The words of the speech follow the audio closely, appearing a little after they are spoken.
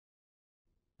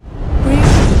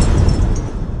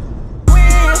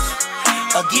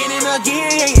again and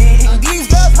again. These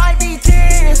girls might be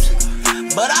 10s,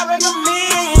 but I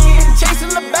recommend chasing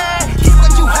the bag. Keep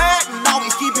what you had and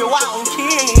always keep it wild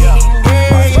king.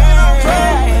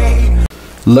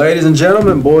 Ladies and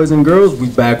gentlemen, boys and girls, we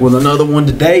back with another one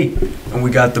today, and we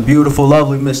got the beautiful,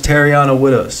 lovely Miss Tariana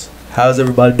with us. How's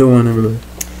everybody doing, everybody?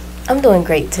 I'm doing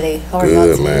great today. How are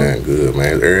good, man. Good,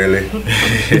 man.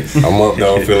 It's early. I'm up,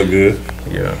 though. Feeling good.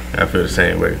 Yeah, I feel the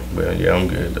same way. But yeah, I'm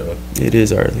good, though. It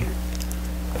is early.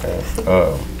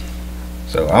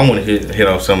 So I want to hit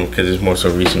off something because it's more so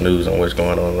recent news on what's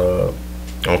going on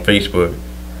Facebook.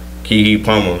 Keke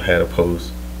Palmer had a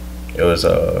post. It was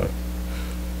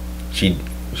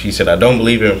she said, "I don't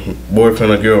believe in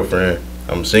boyfriend or girlfriend.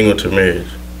 I'm single to marriage."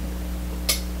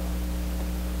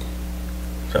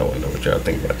 So I want to know what y'all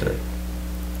think about that.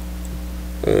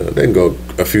 They can go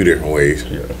a few different ways,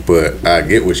 Yeah. but I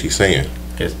get what she's saying.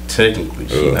 Because technically,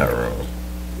 she's not wrong.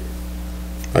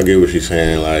 I get what she's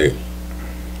saying. Like,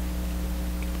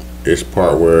 it's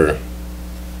part where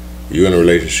you in a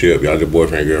relationship, y'all just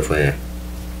boyfriend, girlfriend.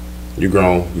 You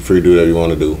grown, you free to do whatever you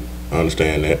want to do. I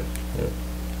understand that.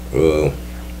 Yeah.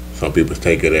 Some people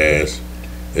take it as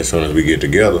soon as we get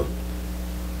together.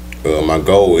 My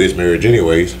goal is marriage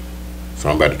anyways, so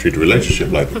I'm about to treat the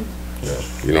relationship like it. Yeah.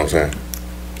 You know what I'm saying?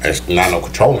 It's not no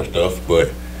controlling stuff,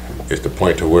 but it's the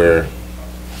point to where,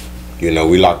 you know,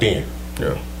 we locked in.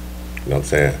 Yeah. You know what I'm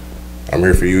saying? I'm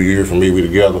here for you, you're here for me, we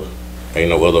together. Ain't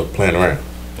no other playing around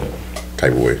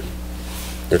type of way.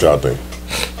 What y'all think?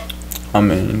 I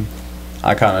mean,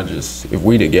 I kind of just, if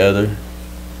we together,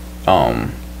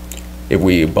 if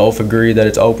we both agree that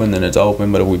it's open, then it's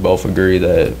open. But if we both agree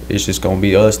that it's just gonna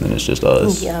be us, then it's just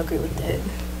us. Yeah, I agree with that.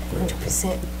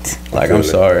 100%. Like, I'm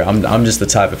sorry, I'm just the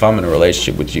type. If I'm in a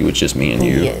relationship with you, it's just me and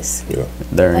you. Yes. Yeah.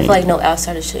 There I ain't. feel like no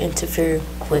outsider should interfere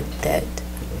with that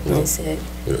being said.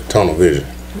 Yeah, tunnel vision.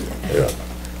 Yeah.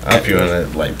 I'm feeling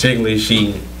that, like, technically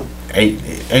she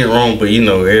ain't wrong, but you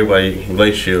know, everybody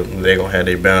relationship, they gonna have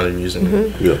their boundaries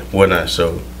and whatnot.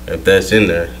 So if that's in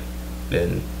there,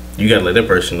 then you gotta let that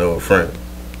person know up front.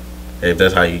 If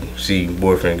that's how you see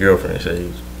boyfriend girlfriend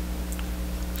says.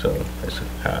 So that's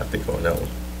how I think on that one.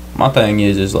 My thing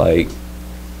is like,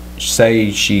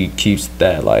 say she keeps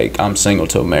that, like, I'm single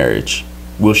till marriage.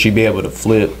 Will she be able to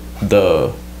flip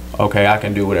the, okay, I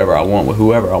can do whatever I want with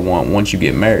whoever I want once you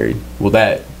get married? Will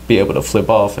that be able to flip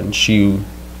off and she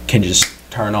can just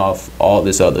turn off all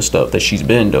this other stuff that she's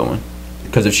been doing?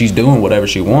 Because if she's doing whatever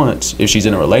she wants, if she's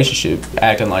in a relationship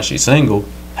acting like she's single,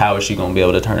 how is she going to be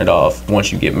able to turn it off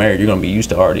once you get married? You're going to be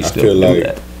used to already still feel do like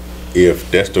that. If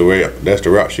that's the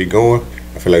route she going,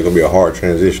 I feel like it's gonna be a hard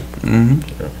transition.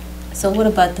 So what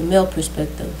about the male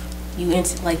perspective? You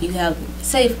have,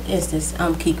 say for instance,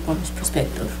 I'm Keke Palmer's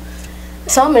perspective.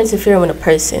 So I'm interfering with a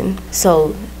person.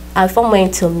 So if I'm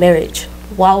waiting till marriage,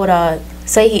 why would I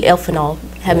say he elfing off,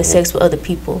 having sex with other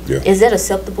people? Yeah. Is that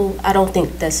acceptable? I don't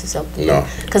think that's acceptable. No.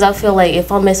 Because I feel like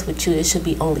if I mess with you, it should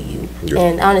be only you. Yeah.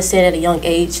 And I understand at a young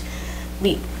age,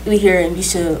 we hear and we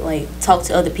should like talk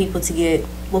to other people to get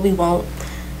what we want.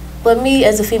 But me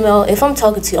as a female, if I'm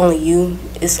talking to only you,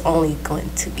 it's only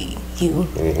going to be you.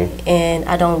 And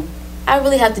I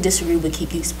really have to disagree with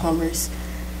Keke Palmer's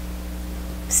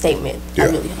statement. Yeah. I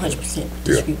really 100%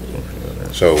 disagree with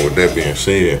it. So with that being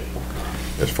said,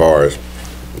 as far as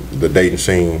the dating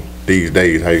scene these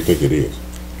days, how you think it is?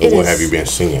 What have you been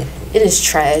seeing? It is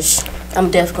trash.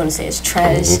 I'm definitely going to say it's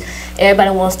trash.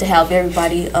 Everybody wants to have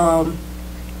everybody.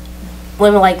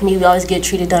 Women like me, we always get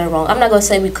treated done wrong. I'm not going to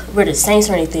say we're the saints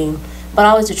or anything, but I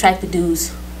always attract the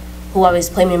dudes who always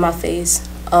play me in my face.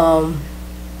 But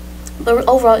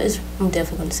overall, I'm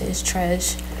definitely going to say it's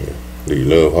trash. Yeah. Do you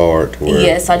love hard?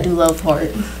 Yes, I do love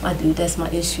hard. I do. That's my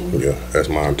issue. Yeah, that's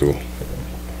mine too.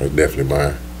 That's definitely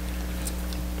mine.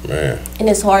 Man. And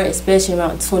it's hard, especially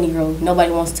around 20-year-old.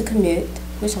 Nobody wants to commit,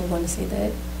 which I'm going to say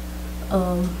that.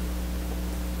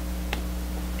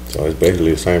 So it's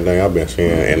basically the same thing I've been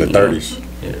seeing in the 30s.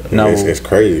 Yeah. No. It's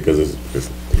crazy because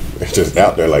it's just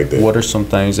out there like that. What are some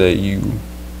things that you,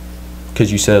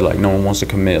 because you said like no one wants to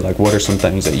commit, like what are some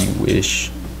things that you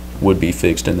wish would be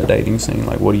fixed in the dating scene?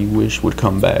 Like what do you wish would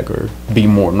come back or be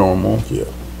more normal? Yeah.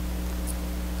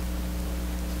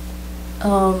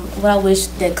 What I wish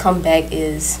that come back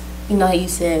is, you know how you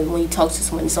said when you talk to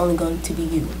someone, it's only going to be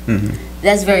you.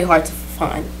 That's very hard to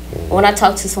find. When I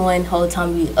talk to someone, the whole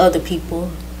time be other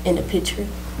people in the picture.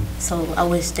 So I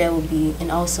wish that would be,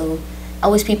 and also I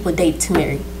wish people date to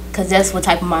marry, because that's what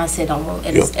type of mindset I'm on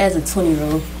as a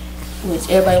 20-year-old, which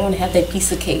everybody want to have that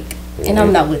piece of cake, and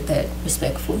I'm not with that,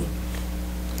 respectfully.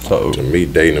 So to me,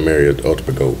 dating and marry is the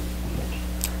ultimate goal.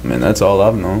 I mean, that's all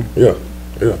I've known. Yeah,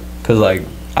 yeah. Cause like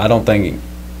I don't think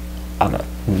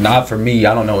not for me.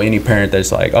 I don't know any parent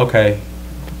that's like, okay,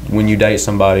 when you date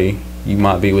somebody, you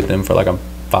might be with them for like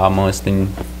 5 months,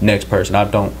 then next person. I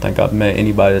don't think I've met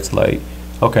anybody that's like,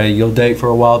 okay, you'll date for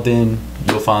a while, then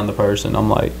you'll find the person. I'm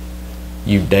like,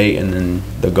 you date and then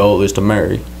the goal is to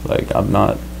marry. Like, I've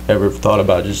not ever thought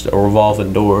about just a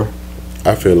revolving door.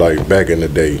 I feel like back in the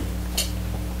day,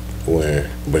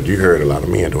 but you heard a lot of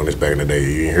men doing this back in the day.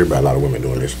 You didn't hear about a lot of women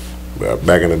doing this. But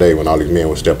back in the day when all these men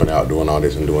were stepping out, doing all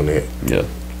this and doing that,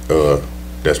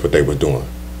 that's what they was doing.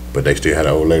 But they still had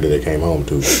an old lady they came home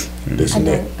to, this and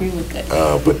that. I agree with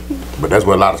that. But that's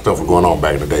where a lot of stuff was going on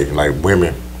back in the day. Like,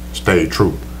 women stayed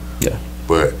true. Yeah.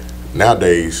 But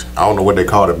nowadays, I don't know what they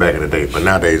called it back in the day, but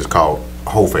nowadays it's called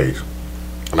whole phase.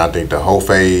 And I think the whole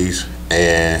phase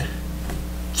and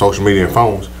social media and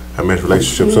phones have messed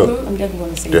relationships up. I'm definitely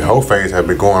going to say The whole phase have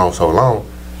been going on so long.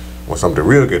 When something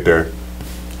real get there,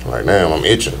 like, damn, I'm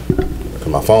itching because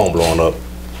my phone blowing up.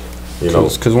 You know,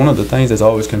 because one of the things that's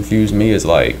always confused me is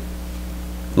like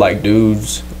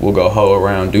dudes will go hoe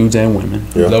around, dudes and women.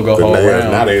 Yeah, they'll go hoe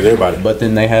around. Nowadays, everybody. But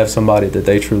then they have somebody that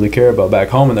they truly care about back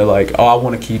home, and they're like, oh, I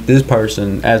want to keep this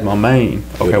person as my main.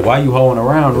 Okay, why you hoeing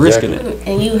around, risking it?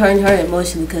 And you hurting her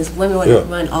emotionally because women want to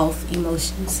run off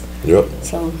emotions. Yep.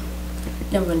 So,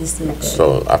 never understood that.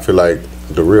 So I feel like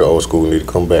the real old school need to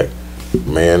come back.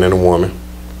 Man and a woman,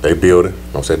 they building.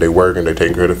 I'm saying they working, they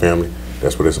taking care of the family.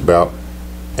 That's what it's about.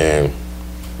 And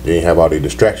you ain't have all these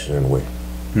distractions in the way.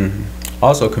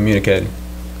 Also, communicating.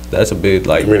 That's a big,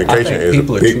 like, communication is a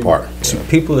big part.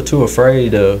 People are too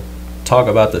afraid to talk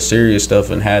about the serious stuff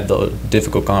and have the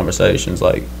difficult conversations.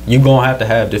 Like, you're going to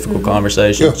have difficult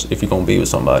conversations if you're going to be with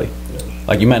somebody.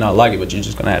 Like, you may not like it, but you're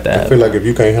just going to have I feel like if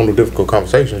you can't handle difficult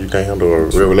conversations, you can't handle a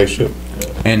real relationship.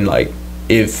 And, like,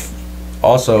 if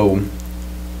also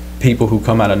people who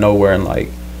come out of nowhere and, like,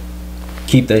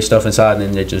 keep their stuff inside and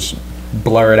then they just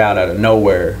blur it out of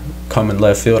nowhere, come in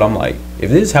left field, I'm like, if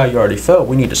this is how you already felt,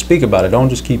 we need to speak about it. Don't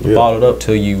just keep it bottled up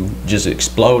till you just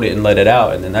explode it and let it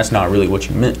out, and then that's not really what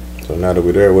you meant. So now that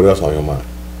we're there, what else on your mind?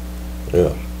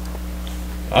 Yeah.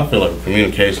 I feel like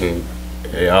communication,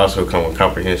 it also comes with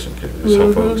comprehension, because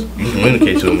some folks, you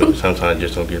communicate to them, but sometimes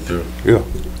just don't get through. Yeah.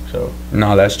 So.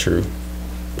 No, that's true.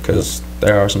 Because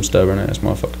there are some stubborn ass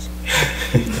motherfuckers.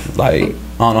 Like,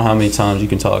 I don't know how many times you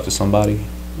can talk to somebody,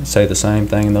 say the same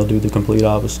thing, and they'll do the complete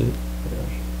opposite.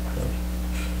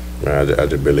 Man, I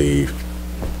just believe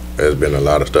there's been a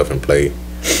lot of stuff in play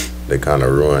that kind of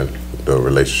ruined the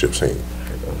relationship scene.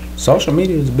 Social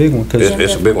media is a big one. Cause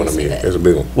it's a big one to me. It's a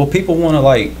big one. Well, people want to,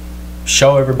 like,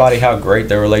 show everybody how great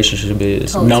their relationship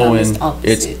is, knowing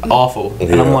it's awful.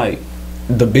 Yeah. And I'm like,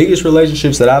 the biggest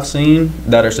relationships that I've seen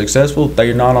that are successful,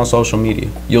 they're not on social media.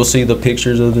 You'll see the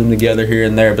pictures of them together here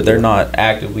and there, but they're not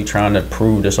actively trying to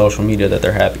prove to social media that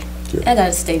they're happy. I got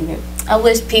a statement. I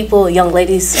wish people, young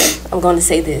ladies, I'm going to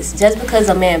say this. Just because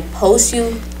a man posts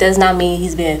you does not mean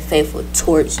he's being faithful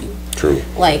towards you. True.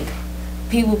 Like,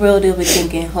 people real deal be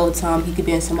thinking whole time he could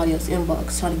be in somebody else's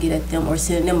inbox trying to get at them or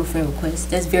sending them a friend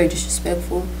request. That's very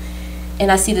disrespectful.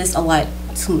 And I see this a lot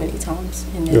too many times.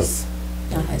 And that's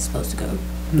not how it's supposed to go.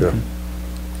 Yeah.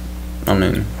 I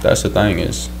mean, that's the thing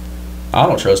is, I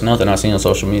don't trust nothing I see on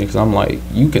social media because I'm like,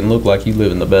 you can look like you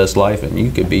living the best life and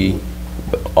you could be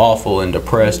awful and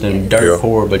depressed and dirt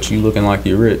poor, but you looking like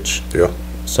you're rich. Yeah.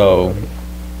 So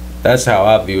that's how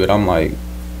I view it. I'm like,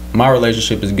 my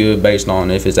relationship is good based on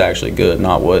if it's actually good,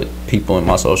 not what people in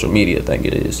my social media think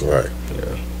it is. Right.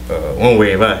 Yeah. One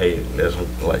way if I hate it, that's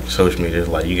like social media is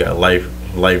like you got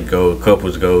life goals,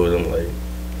 couples goals. I'm like,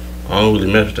 I don't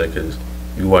really mess with that because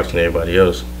you watching everybody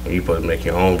else. And you supposed to make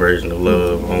your own version of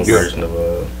love, own version of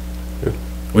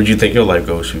what you think your life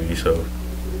goals should be. So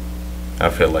I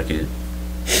feel like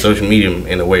social media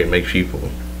in a way makes people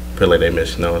feel like they're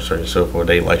missing out on certain stuff or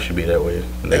their life should be that way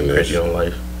and they can create their own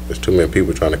life. There's too many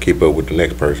people trying to keep up with the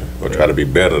next person or try to be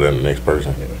better than the next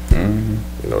person.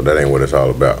 You know, that ain't what it's all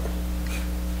about.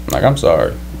 Like, I'm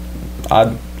sorry.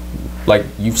 Like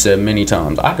you've said many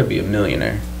times, I could be a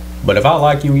millionaire. But if I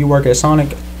like you and you work at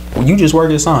Sonic, you just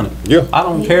work at Sonic. Yeah. I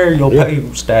don't care your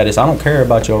pay status. I don't care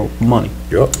about your money.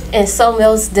 Yep. And something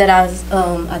else that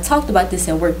I talked about this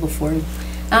at work before.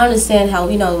 I understand how,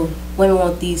 women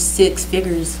want these 6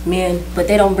 figures, men, but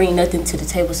they don't bring nothing to the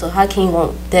table. So how can you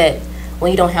want that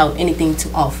when you don't have anything to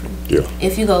offer? Yeah.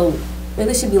 If you go,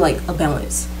 there should be like a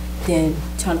balance than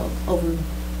trying to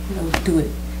do it.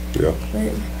 Yeah.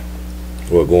 But,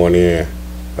 well, going in,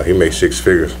 he makes 6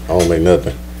 figures. I don't make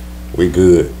nothing. We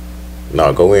good.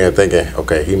 No, go in thinking,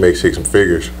 okay, he makes 6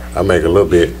 figures. I make a little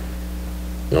bit.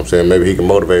 You know what I'm saying? Maybe he can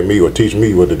motivate me or teach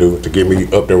me what to do to get me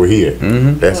up there where he at.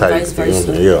 That's how you, vice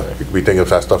versa. Yeah, you can be thinking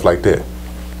about stuff like that.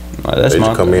 That's they my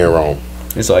just come in wrong.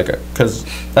 It's like, because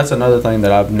that's another thing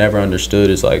that I've never understood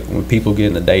is like when people get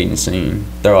in the dating scene,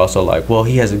 they're also like, well,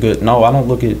 he has a good. No, I don't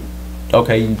look at.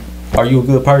 Okay, are you a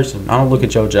good person? I don't look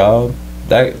at your job.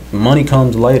 That money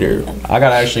comes later. I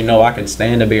gotta actually know I can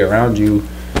stand to be around you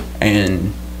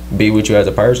and be with you as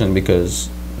a person, because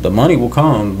the money will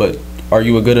come, but are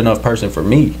you a good enough person for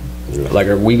me? Yeah. Like,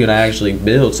 are we gonna actually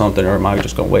build something, or am I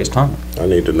just gonna waste time? I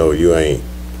need to know you ain't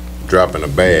dropping a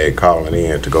bag, calling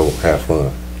in to go have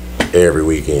fun every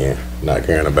weekend, not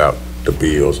caring about the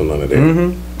bills or none of that.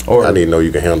 Mm-hmm. Or I need to know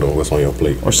you can handle what's on your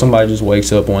plate. Or somebody just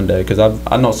wakes up one day, because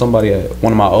I know somebody at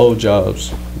one of my old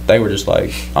jobs, they were just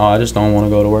like, oh, I just don't want to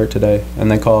go to work today,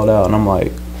 and they called out, and I'm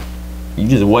like, you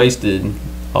just wasted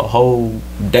a whole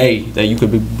day that you could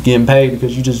be getting paid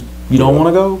because you don't want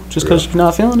to go just because you're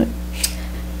not feeling it.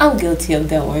 I'm guilty of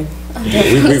that one.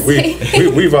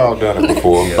 We've all done it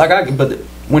before. But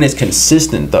when it's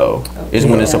consistent though, is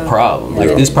when it's a problem.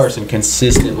 Like this person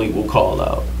consistently will call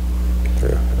out.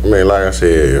 Yeah. I mean, like I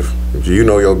said, if you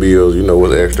know your bills, you know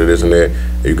what's extra, this and that,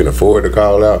 and you can afford to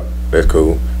call out, that's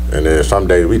cool. And then some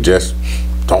days we just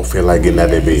don't feel like getting out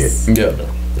of bed. Yeah.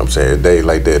 I'm saying days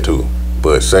like that too.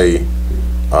 But say,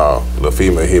 the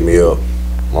female hit me up,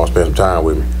 want to spend some time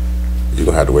with me, you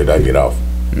gonna have to wait till I get off.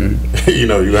 You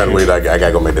know, you gotta wait. I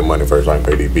gotta go make that money first so I can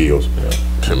pay these bills.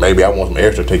 So maybe I want some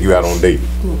extra to take you out on a date.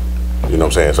 You know what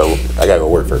I'm saying? So I gotta go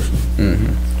work first.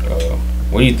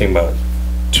 What do you think about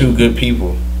two good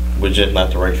people but just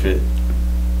not the right fit?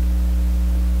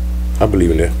 I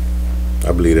believe in that.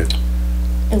 I believe that.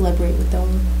 Elaborate with that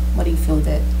one. Why do you feel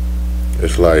that?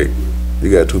 It's like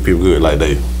you got two people good, like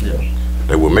they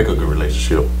will make a good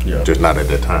relationship. Just not at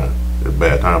that time. It's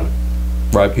bad timing.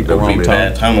 Right people, wrong time.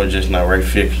 Bad time or just not right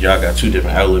fit, because y'all got two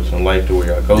different outlooks in life to where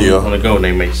y'all go want to go, and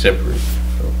they may separate.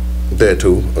 So. That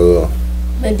too.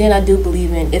 But then I do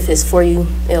believe in, if it's for you,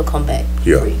 it'll come back.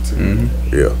 Yeah. For you too.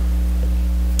 Yeah.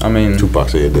 I mean, Tupac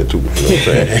said that too. You know what I'm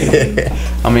saying?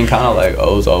 I mean, kind of like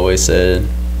O's always said,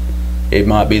 it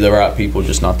might be the right people,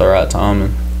 just not the right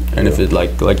timing. And if it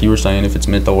like you were saying, if it's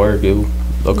meant to work,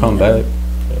 they'll come back.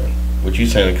 What you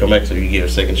saying to come back so you give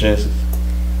second chances?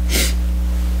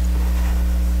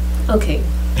 Okay.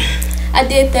 I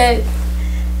did that.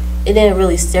 It didn't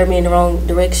really steer me in the wrong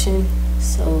direction.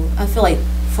 So I feel like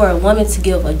for a woman to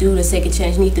give a dude a second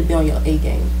chance, you need to be on your A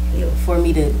game. For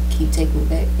me to keep taking it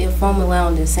back. If I'm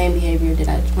allowing the same behavior that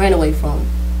I ran away from,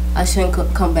 I shouldn't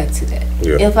come back to that.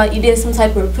 If you did some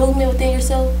type of improvement within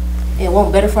yourself and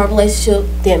want better for our relationship,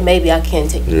 then maybe I can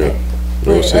take it back.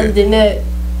 But other than that,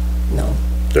 no.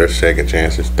 There's second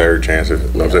chances, third chances, you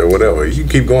know what I'm saying? Whatever. You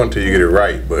keep going till you get it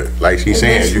right. But like she's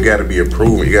saying, you gotta be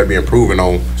improving. You gotta be improving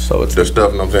on the stuff, you know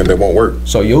what I'm saying, that won't work.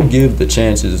 So you'll give the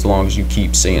chances as long as you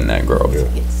keep seeing that growth.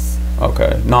 Yes.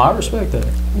 Okay. No, I respect that.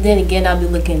 Then again, I'll be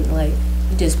looking like,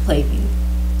 you just played me.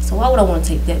 So why would I want to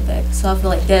take that back? So I feel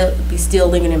like that would be still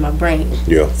living in my brain.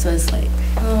 Yeah. So it's like,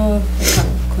 that's kind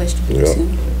of questionable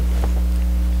too.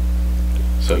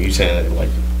 So you saying that, like,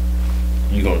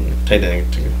 you gonna take that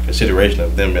into consideration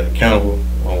of them being accountable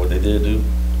on what they did do?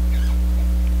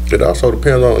 It also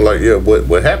depends on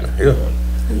what happened. Yeah.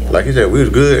 Like you said, we was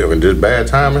good and just bad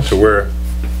timing to where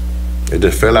it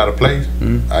just fell out of place.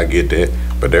 I get that.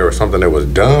 But there was something that was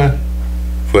done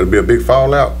for it to be a big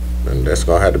fallout, and that's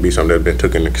gonna have to be something that's been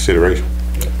taken into consideration.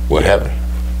 What happened?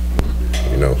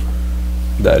 You know.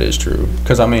 That is true.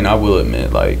 Cause I mean, I will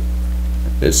admit, like,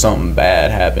 if something bad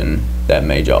happened that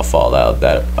made y'all fall out,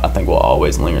 that I think will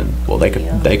always linger. Well, they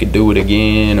could do it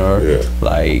again, or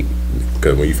like.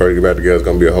 Cause when you first get back together, it's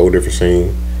gonna be a whole different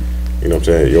scene. You know what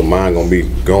I'm saying? Your mind gonna be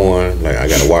going like, I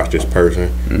gotta watch this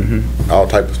person. All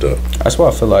type of stuff. That's why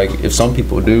I feel like if some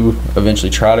people do eventually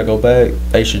try to go back,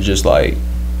 they should just like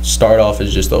start off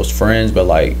as just those friends, but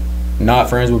like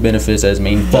not friends with benefits as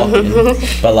mean fucking,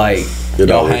 but like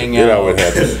y'all hang out,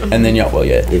 and then y'all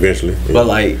eventually. But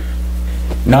like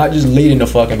not just leading to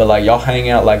fucking, but like y'all hang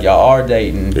out like y'all are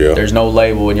dating. There's no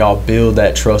label, and y'all build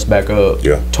that trust back up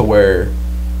to where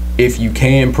if you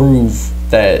can prove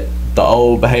that the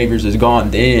old behaviors is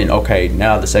gone, then okay,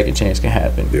 now the second chance can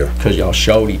happen. Because y'all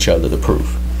showed each other the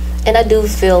proof. And I do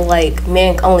feel like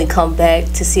men only come back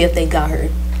to see if they got her.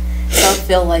 So I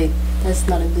feel like that's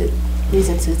not a good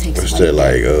reason to take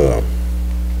somebody.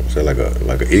 Is that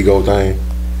like an ego thing?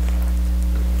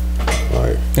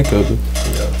 Like it could be.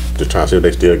 Just trying to see if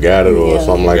they still got it or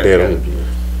something like that.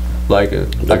 Like I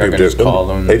can just call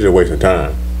them. They just wasting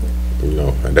time. You know,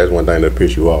 and that's one thing that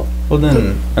piss you off. Well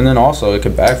then, and then also it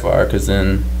could backfire, because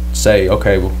then say,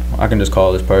 okay, well, I can just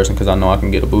call this person because I know I can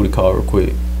get a booty call real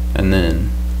quick, and then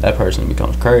that person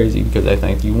becomes crazy because they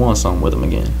think you want something with them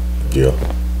again. Yeah.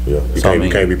 Yeah, you, So,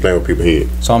 can't be playing with people's head.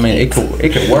 So I mean, it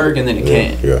could work and then it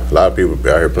can't. Yeah, a lot of people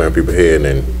out here playing with people's head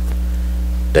and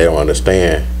they don't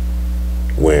understand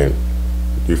when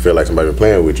you feel like somebody been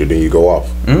playing with you, then you go off.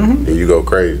 Mm-hmm. Then you go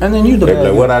crazy. And then you They be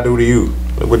like, what I do to you?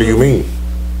 Like, what do you mean?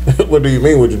 What do you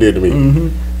mean what you did to me?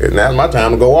 Mm-hmm. And now's my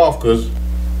time to go off because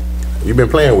you've been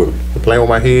playing with me. You're playing with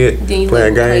my head, Then you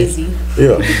playing look games. crazy.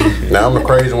 Yeah. Now I'm the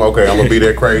crazy one. Okay, I'm going to be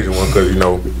that crazy one because, you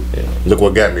know, look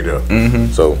what got me there.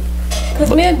 Mm-hmm. So.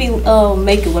 Because men be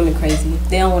making women crazy.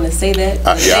 They don't want to say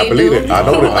that. Yeah, I believe it. I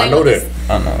know that. I know that.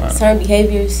 I know that. Certain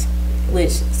behaviors,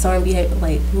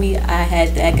 like me, I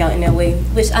had to act out in that way,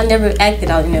 which I never acted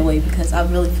out in that way because I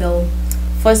really feel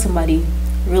for somebody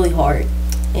really hard.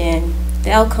 And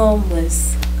the outcome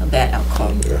was a bad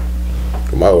outcome. Yeah.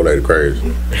 My old lady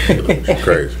crazy. She's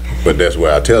crazy. But that's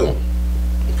where I tell them.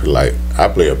 Like, I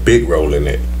play a big role in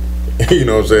that. You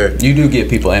know what I'm saying? You do give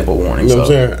people ample warning. You know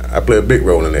what I'm saying? I play a big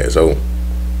role in that. So, I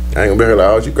ain't gonna be here like,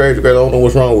 oh, she crazy, I don't know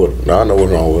what's wrong with her. No, I know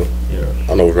what's wrong with her.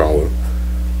 Yeah. I know what's wrong with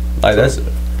her. Like, that's...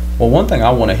 Well, one thing I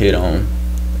want to hit on,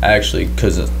 actually,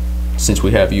 because since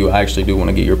we have you, I actually do want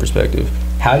to get your perspective.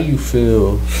 How do you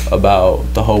feel about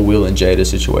the whole Will and Jada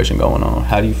situation going on?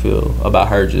 How do you feel about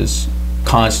her just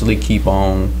constantly keep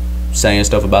on saying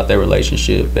stuff about their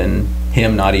relationship and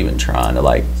him not even trying to,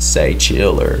 like, say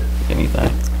chill or anything?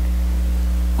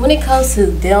 When it comes to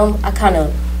them, I kind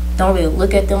of don't really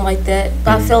look at them like that.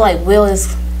 But I feel like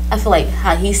I feel like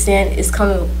how he's saying is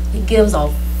he gives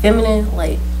off feminine,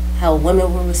 like how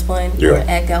women will respond or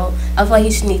act out. I feel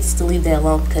like he needs to leave that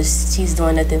alone because she's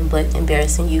doing nothing but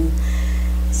embarrassing you.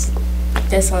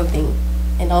 That's one thing.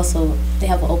 And also, they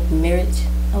have an open marriage,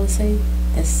 I would say.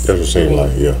 That's what it seems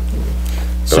like, yeah.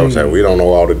 So So I'm saying we don't know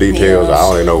all the details. I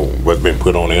only know what's been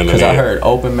put on the internet. Because I heard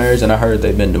open marriage and I heard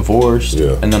they've been divorced.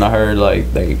 Yeah. And then I heard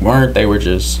like they weren't. They were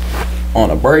just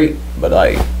on a break. But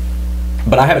I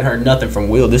haven't heard nothing from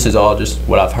Will. This is all just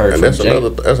what I've heard and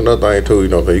from that's another thing too. You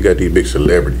know, 'cause you got these big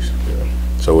celebrities.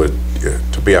 Yeah. So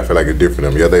to me, I feel like it's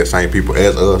different. Them. Yeah, they're the same people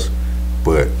as us,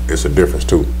 but it's a difference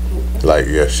too. Like,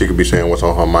 yeah, she could be saying what's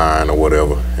on her mind or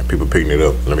whatever, and people picking it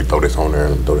up. Let me throw this on there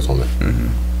and throw this on there.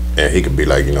 Mm-hmm. And he could be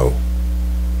like, you know,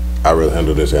 I'd rather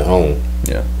handle this at home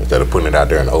instead of putting it out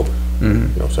there in the open. Mm-hmm. You know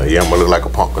what I'm saying? Yeah, I'm going to look like a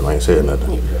punk because I ain't said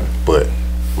nothing. Yeah. But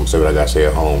I'm going to say what I got to say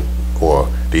at home. Or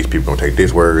these people going to take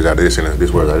this words out of this and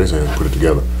this words out of this and put it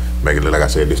together. Make it look like I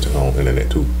said this to on the internet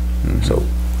too. Mm-hmm. So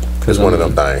it's one of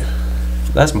them things.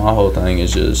 That's my whole thing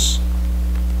is just,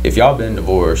 if y'all been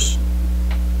divorced,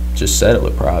 just settle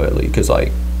it privately. Because,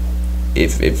 like,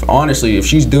 if honestly, if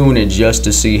she's doing it just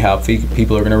to see how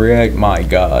people are going to react, my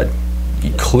God,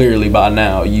 clearly by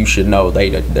now you should know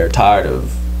they're tired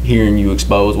of hearing you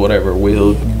expose whatever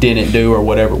Will didn't do or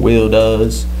whatever Will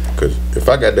does. Because if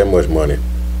I got that much money,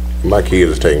 my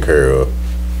kids is taken care of.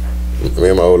 Me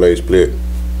and my old lady split.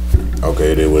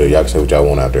 Okay, then y'all can say what y'all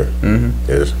want out there.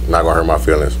 Mm-hmm. It's not gonna hurt my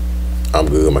feelings. I'm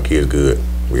good. My kids good.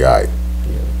 We alright.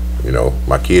 Yeah. You know,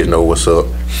 my kids know what's up.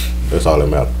 That's all that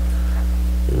matters.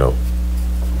 You know,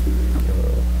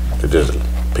 it just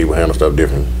people handle stuff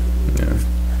different. Yeah.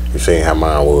 You seen how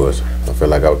mine was. I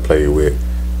felt like I was played with,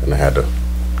 and I had to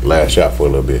lash out for a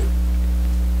little bit.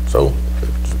 So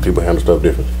people handle stuff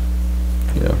different.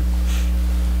 Yeah.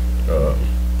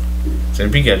 So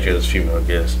if we got you as a female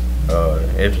guest,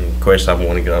 of course I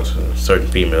want to get out to certain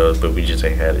females, but we just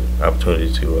ain't had the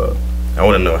opportunity to. I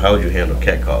want to know, how would you handle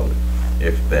catcalling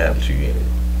if that happened to you?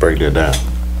 Break that down.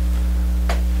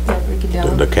 Yeah, break it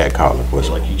down. The catcalling. What's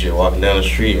like you just walking down the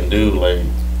street and dude like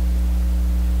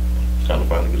trying to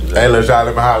find a good. Hey, let's y'all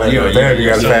let me holler. You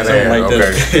got a fat ass. Like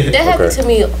okay. That happened to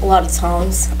me a lot of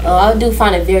times. I do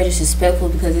find it very disrespectful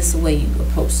because it's the way you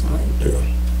approach someone. Yeah.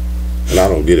 And I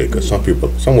don't get it because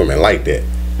some women like that.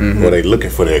 Mm-hmm. Or they looking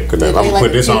for that because I'm gonna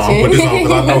put this on. I'm put this on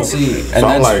because I know. So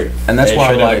I'm like, and that's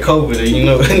why I'm like COVID. You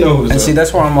know, knows. And see,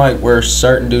 that's why I'm like, where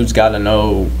certain dudes got to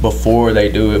know before they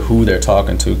do it who they're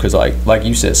talking to, because like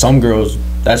you said, some girls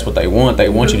that's what they want. They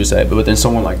want you to say it, but then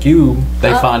someone like you,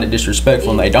 they find it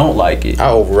disrespectful and they don't like it. I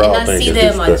overall and I think see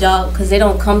that in my job because they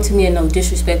don't come to me in no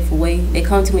disrespectful way. They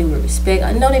come to me with respect.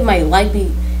 I know they might like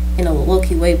me in a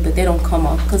low-key way, but they don't come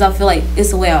off because I feel like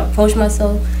it's the way I approach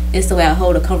myself. It's the way I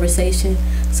hold a conversation.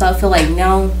 So I feel like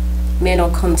now men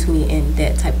don't come to me in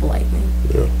that type of light, man.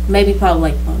 Yeah. Maybe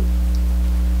probably like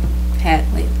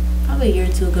probably a year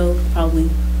or two ago, probably.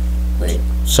 But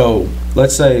so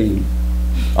let's say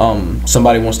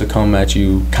somebody wants to come at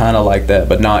you kind of like that,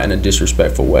 but not in a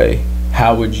disrespectful way.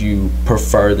 How would you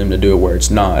prefer them to do it where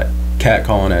it's not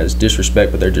catcalling as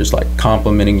disrespect, but they're just like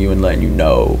complimenting you and letting you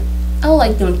know? I would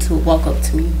like them to walk up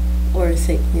to me or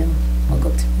say, walk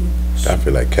up to me. I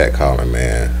feel like catcalling,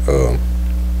 man.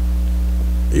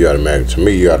 you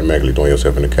automatically throwing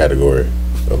yourself in the category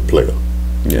of a player.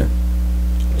 Yeah.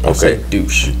 Okay.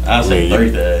 Douche. I say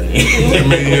third. I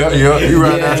mean, you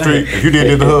ride down the street. If you did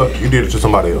it to her, you did it to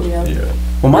somebody else. Yeah.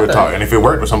 Well, my Real talk. And if it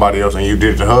worked with somebody else and you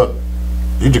did it to her,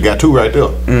 you just got two right there.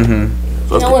 Mm-hmm.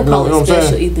 So No one call you know it what I'm special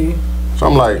saying? either. So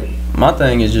I'm like, my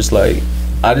thing is just like,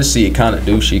 I just see it kind of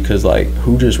douchey because like,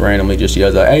 who just randomly just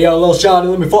yells like, "Hey yo, little shawty,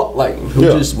 let me fuck," like who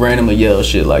just randomly yells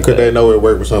shit like that? because they know it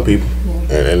worked with some people,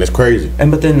 and it's crazy. And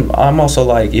but then I'm also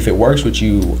like, if it works with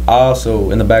you, I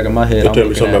also in the back of my head, I'm Tell me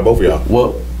looking something at about both of y'all.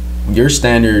 what your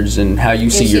standards and how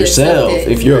you see you yourself. accept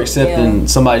it. If you're accepting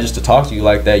somebody just to talk to you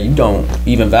like that, you don't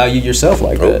even value yourself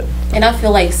like that. And I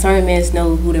feel like certain men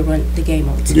know who to run the game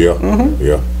on to. Yeah,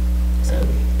 yeah.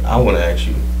 I want to ask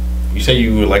you. You say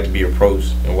you would like to be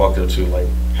approached and walked up to. Like,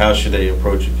 how should they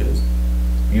approach you? Because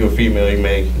you're a female, you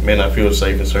may not feel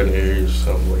safe in certain areas or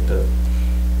something like that.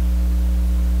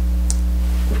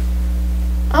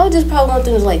 I would just probably want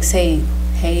them to like say,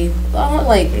 "Hey," I want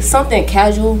like something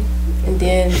casual, and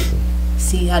then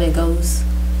see how that goes.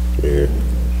 Yeah.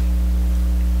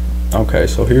 Okay,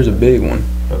 so here's a big one.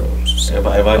 If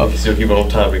I can still keep it on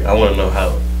topic, I want to know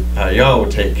how y'all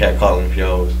would take catcalling if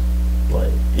y'all was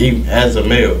like, even as a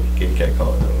male, getting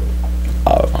catcalled.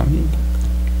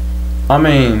 I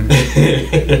mean,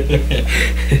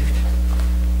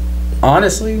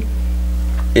 honestly,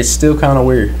 it's still kind of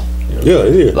weird. Yeah,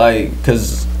 it is. Like,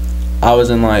 cause I was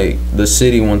in like the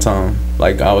city one time.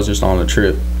 Like, I was just on a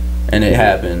trip, and it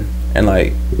happened. And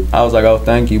like, I was like, "Oh,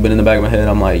 thank you," but in the back of my head,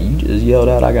 I'm like, "You just yelled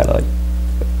out, I got like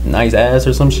nice ass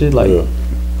or some shit." Like,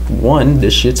 one,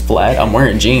 this shit's flat. I'm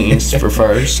wearing jeans for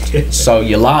first, so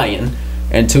you're lying.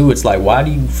 And two, it's like, why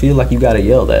do you feel like you gotta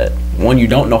yell that? One, you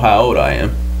don't know how old I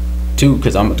am. Two,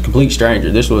 because I'm a complete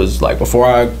stranger. This was like before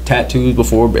I tattoos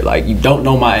before, but like you don't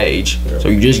know my age, so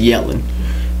you're just yelling.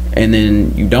 And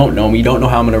then you don't know me, you don't know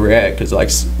how I'm gonna react. Cause like,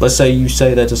 let's say you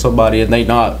say that to somebody and they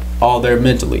not all there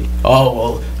mentally.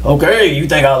 Oh, well, okay, you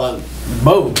think I'll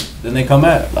boom? Then they come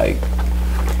at like,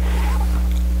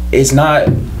 it's not.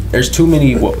 There's too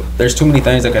many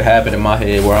things that could happen in my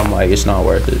head where I'm like, it's not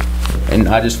worth it. And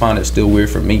I just find it still weird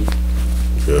for me.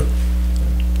 Yeah.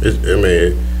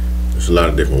 It's a lot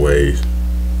of different ways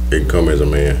it can come as a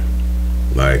man.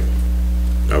 Like,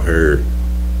 I've heard,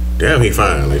 "Damn, he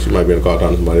fine." Like, she might be in the car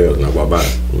talking to somebody else and I walk by.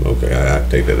 Okay, I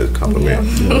take that as a compliment.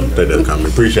 Take that as a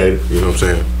compliment. Appreciate it. You know what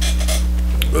I'm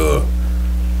saying?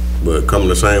 But coming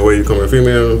the same way you come to a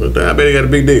female, I bet he got a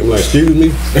big dick. I'm like, "Excuse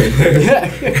me?"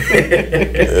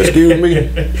 Excuse me?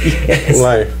 Yes. I'm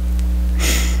like,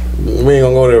 we ain't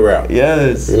gonna go that route.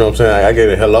 Yes. You know what I'm saying? I get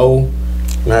a hello.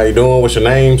 How you doing? What's your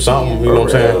name? Something. You know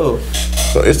what I'm saying?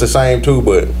 So it's the same too,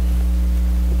 but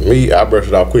me, I brush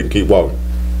it off quick and keep walking.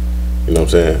 You know what I'm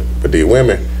saying? But the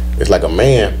women, it's like a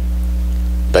man,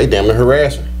 they damn near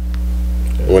harassing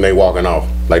when they walking off,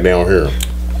 like they don't hear them.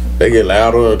 They get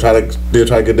louder and try to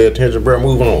get their attention, bro.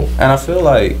 Move on. And I feel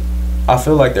like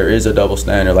there is a double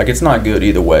standard. Like, it's not good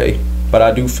either way, but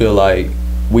I do feel like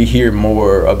we hear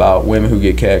more about women who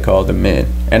get catcalled than men,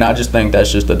 and I just think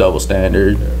that's just a double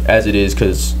standard as it is.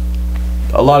 Because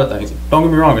a lot of things, don't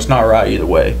get me wrong, it's not right either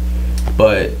way,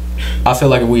 but I feel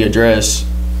like if we address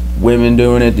women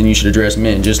doing it, then you should address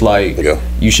men, just like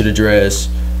you should address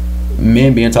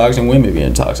men being toxic and women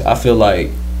being toxic. I feel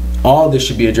like all this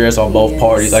should be addressed on both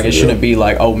parties. Like, it shouldn't be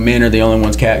like, oh, men are the only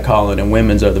ones catcalling and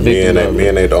women's are the victims.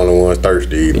 Men ain't the only ones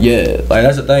thirsty either. Yeah, like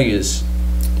that's the thing is.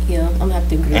 Yeah, I'm gonna have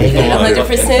to agree with that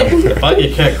 100%. If I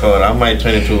get catcalled, I might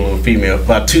turn into a little female.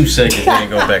 About 2 seconds, then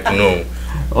go back to normal.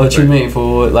 What you mean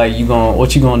for like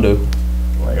what you gonna do?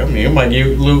 Like, I mean, it might get a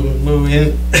little little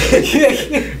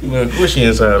gushy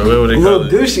inside, or whatever they call it. Little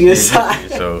gushy inside.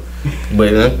 So,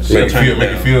 but make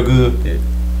you feel good. Yeah.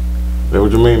 That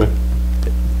what you mean?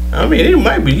 I mean, it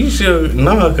might be. You still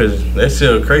because that's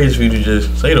still crazy for you to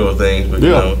just say those things. But you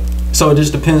know, so it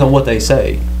just depends on what they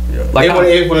say. Yeah. Like,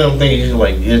 it's one of them things. Is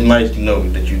like, it's nice to know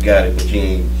that you got it, but you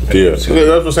ain't. Yeah, that's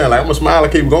what I'm saying. Like, I'm gonna smile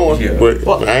and keep going,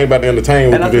 but I ain't about to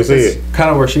entertain what you just said. Kind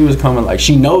of where she was coming. Like,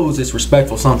 she knows it's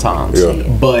respectful sometimes,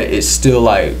 but it's still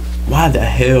like, why the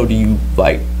hell do you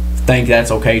like think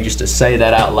that's okay just to say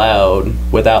that out loud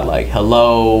without like,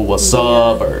 hello, what's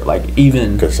up, or like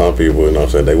even. Because some people, you know what I'm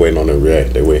saying, they waiting on the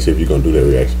reaction. They wait to see if you're gonna do that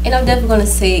reaction. And I'm definitely gonna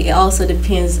say it also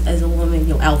depends as a woman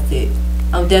your outfit.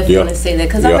 I'm definitely gonna say that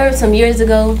because I remember some years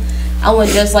ago, I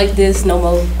went just like this, no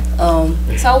more.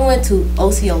 So I went to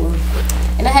Osceola,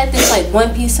 and I had this like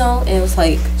one piece on, and it was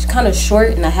like kind of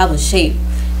short, and I have a shape.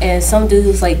 And some dude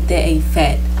was like, "They ain't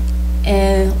fat,"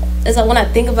 and it's like when I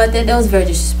think about that, that was very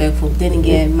disrespectful. Then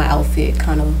again, my outfit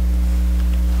kind of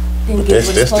And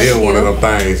That's still one of them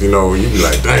things, you know, you be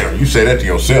like, damn, you say that to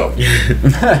yourself.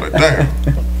 Like,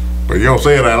 damn. But you don't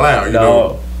say it out loud, you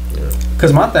know.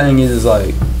 Because my thing is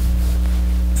like,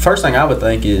 first thing I would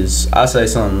think is, I say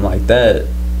something like that,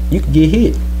 you could get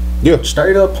hit. Yeah.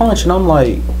 Straight up punch, and I'm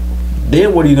like,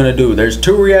 then what are you gonna do? There's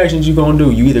two reactions you're gonna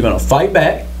do. You either gonna fight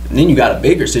back, and then you got a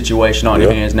bigger situation on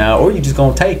your hands now, or you just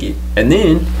gonna take it. And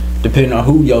then, depending on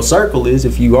who your circle is,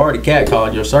 if you already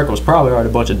catcalled, your circle is probably already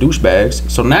a bunch of douchebags.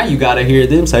 So now you gotta hear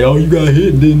them say, oh, you got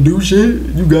hit and didn't do shit.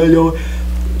 You got your...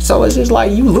 So it's just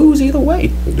like, you lose either way.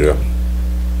 Yeah.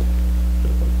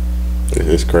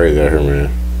 It's crazy out here,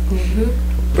 man.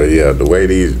 But yeah, the way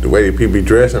these people be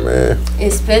dressing, man.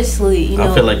 Especially, you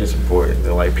know. I feel like it's important.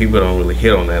 That, like, people don't really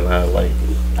hit on that. Like,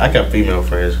 I got female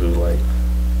friends who like,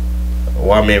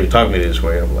 why man talk to me this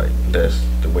way? I'm like, that's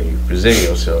the way you present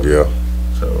yourself. Yeah.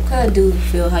 So I do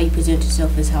feel how you present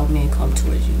yourself is how men come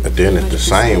towards you. But then it's the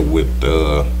same with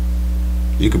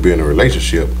you could be in a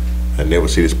relationship and never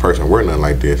see this person wear nothing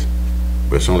like this.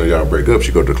 But as soon as y'all break up,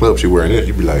 she go to the club, she wearing this,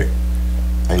 you be like,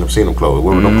 I ain't never seen them clothes.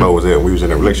 Where were them clothes at when we was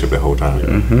in a relationship that whole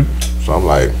time? So I'm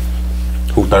like,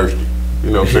 who thirsty?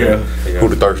 You know what I'm saying? Yeah. Who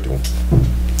the thirsty one?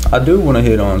 I do want to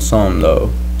hit on some though,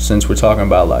 since we're talking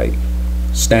about like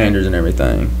standards and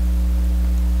everything.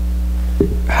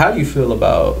 How do you feel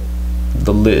about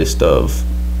the list of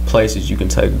places you can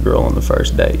take a girl on the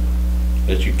first date?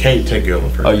 that you can't take a girl on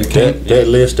the first Oh, you date. can't? That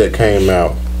list that came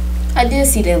out I did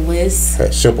see that list.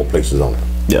 had simple places on it.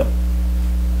 Yeah.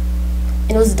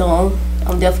 It was dumb.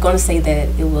 I'm definitely gonna say that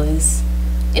it was.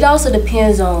 It also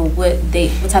depends on what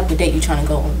type of date you're trying to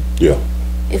go on. Yeah.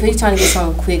 If you're trying to get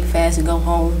something quick, fast, and go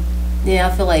home, then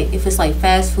I feel like if it's like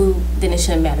fast food, then it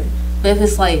shouldn't matter. But if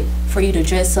it's like for you to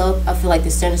dress up, I feel like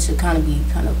the standards should kind of be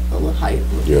a little higher.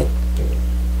 Yeah.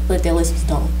 But that list was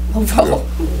dumb. No problem.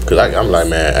 Cause I'm like,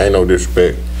 man, I ain't no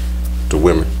disrespect to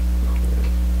women.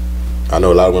 I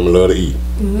know a lot of women love to eat.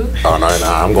 Oh no,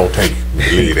 I'm gonna take you.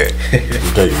 Believe that.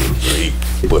 I'm taking you to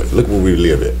eat. But look where we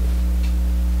live at.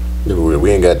 Look where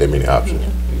we ain't got that many options.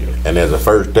 And as a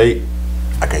first date,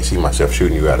 I can't see myself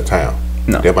shooting you out of town.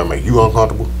 No. That might make you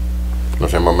uncomfortable. You know what I'm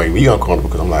saying? It might make me uncomfortable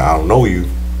because I'm like, I don't know you.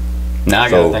 Now I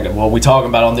gotta think of what we talking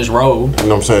about on this road. You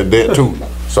know what I'm saying? That too.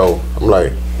 So I'm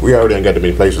like, we already ain't got that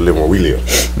many places to live where we live.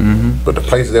 But the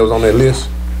places that was on that list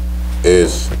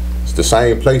it's the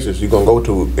same places you're gonna go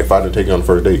to if I didn't take you on the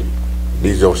first date.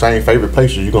 These are your same favorite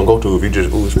places you're gonna go to if you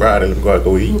just, ooh, it's Friday, let's go out and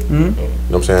go eat. You know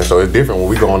what I'm saying? So it's different when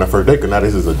we go on that first date because now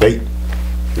this is a date.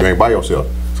 You ain't by yourself.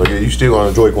 So yeah, you still gonna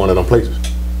enjoy going to them places.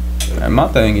 And my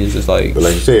thing is just like, But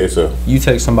like you said, it's a, you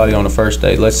take somebody on the first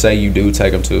date. Let's say you do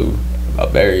take them to a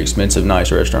very expensive,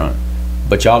 nice restaurant,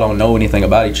 but y'all don't know anything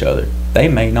about each other. They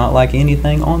may not like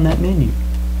anything on that menu,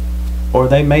 or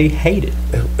they may hate it.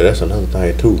 that's another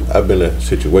thing too. I've been in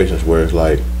situations where it's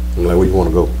like, I'm like, where you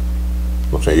wanna go?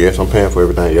 I'm saying, yes, I'm paying for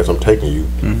everything. Yes, I'm taking you,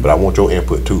 but I want your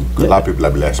input too. Cause a lot of people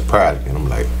like be like surprised, and I'm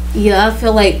like, Yeah, I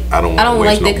feel like I don't like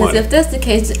waste that no because money. if that's the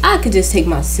case, I could just take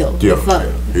myself. yeah, If I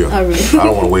really. I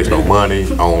don't want to waste no money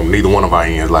on neither one of our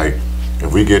ends. Like,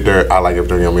 if we get there, I like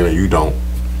everything on the menu, you don't.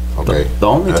 Okay, The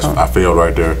only That's, time- I failed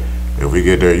right there. If we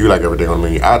get there, you like everything on the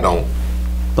menu, I don't.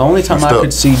 The only time I Stuck.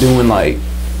 could see doing like,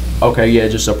 okay, yeah,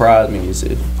 just surprise me is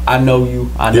if I know you,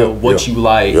 I know Yeah, what yeah, you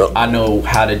like, yeah. I know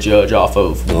how to judge off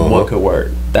of what could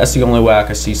work. That's the only way I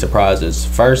could see surprises.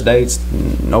 First dates,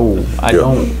 no, I Yeah.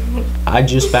 don't. I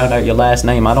just found out your last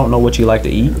name. I don't know what you like to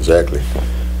eat. Exactly.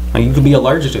 Like, you could be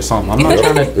allergic to something. I'm not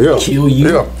trying to Yeah. kill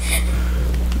you. Yeah.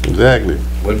 Exactly.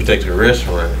 What if you take to a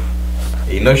restaurant?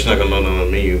 You know she's not gonna know nothing on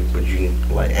the menu, but you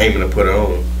like aiming to put her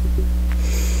on.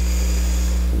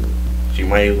 She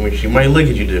might look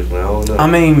at you differently. I don't know. I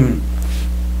mean,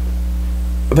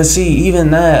 but see,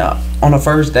 even that on a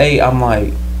first date, I'm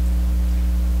like,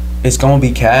 it's gonna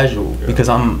be casual because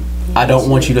I don't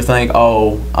want you to think,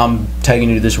 oh, I'm taking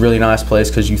you to this really nice place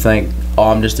because you think, oh,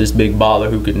 I'm just this big baller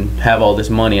who can have all this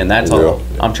money and that's all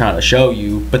I'm trying to show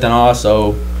you. But then I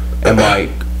also am like,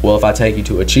 well, if I take you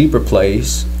to a cheaper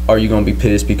place, are you gonna be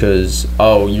pissed because,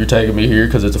 oh, you're taking me here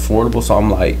because it's affordable? So I'm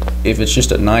like, if it's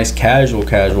just a nice casual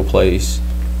place,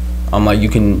 I'm like, you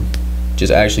can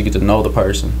just actually get to know the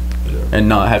person and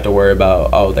not have to worry about,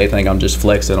 oh, they think I'm just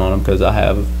flexing on them because I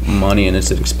have money and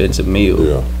it's an expensive meal.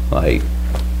 Yeah. Like,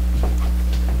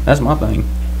 that's my thing.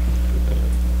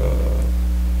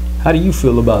 How do you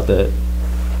feel about that?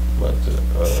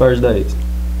 First dates?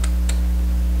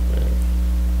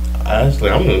 Honestly,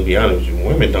 I'm gonna be honest with you.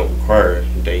 Women don't require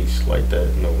dates like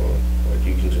that no more. Like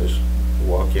you can just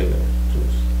walk in there.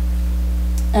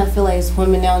 I feel like as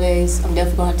women nowadays, I'm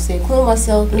definitely gonna have to say, including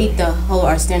myself, need to hold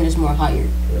our standards more higher,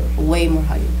 way more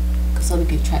higher, so we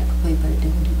can track way better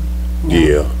than we do. now.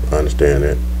 Yeah, I understand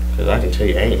that. Cause I can tell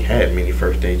you, I ain't had many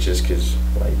first dates just cause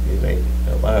like it ain't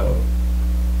allowed.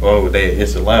 Well,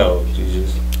 it's allowed. You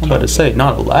just. I'm about to say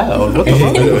not allowed. What the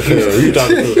fuck? You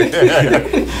talking to?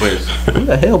 But Who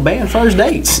the hell banned first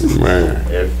dates? Man,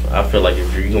 I feel like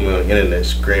if you're gonna be on the internet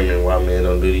screaming why men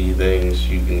don't do these things,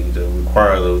 you can either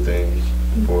require those things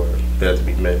for that to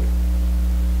be met.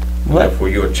 What? Therefore,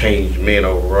 you're a changed man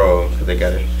overall, because they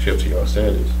gotta shift to your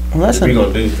status. Well, that's if you're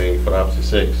gonna do things for the opposite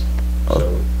sex,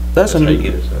 so that's how you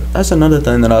get it. So. That's another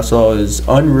thing that I saw is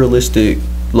unrealistic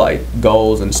like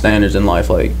goals and standards in life.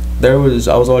 Like I was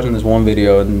watching this one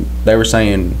video and they were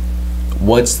saying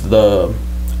what's the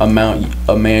amount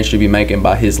a man should be making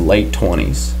by his late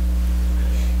 20s,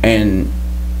 and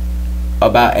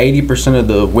about 80% of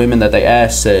the women that they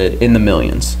asked said in the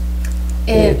millions.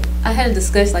 And I had a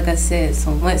discussion, like I said,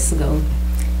 some months ago.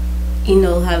 You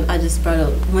know how I just brought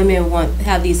up women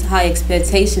have these high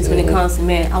expectations when it comes to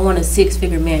men. I want a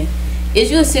 6-figure man. Is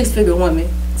you a 6-figure woman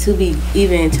to be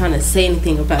even trying to say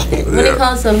anything about that? When it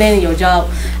comes to a man in your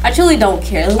job, I truly don't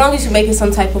care. As long as you're making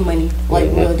some type of money,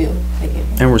 like real deal.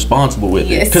 And responsible with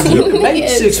it. Because you can make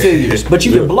 6 figures, but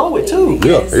you can blow it too.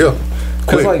 Yeah.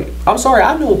 Because like, I'm sorry,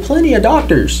 I know plenty of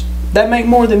doctors that make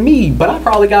more than me, but I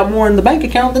probably got more in the bank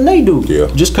account than they do. Yeah.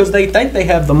 Just because they think they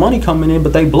have the money coming in,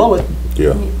 but they blow it.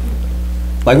 Yeah.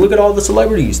 Like, look at all the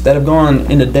celebrities that have gone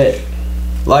into debt.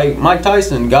 Like Mike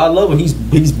Tyson, God love him,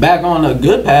 he's back on a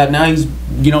good path now. He's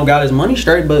got his money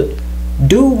straight, but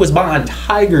dude was buying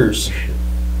tigers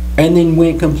and then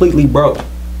went completely broke.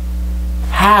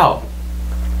 How?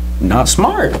 Not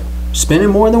smart. Spending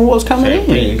more than what was coming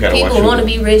in. People want to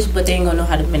be rich, but they ain't gonna know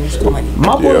how to manage the money.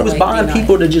 My boy was buying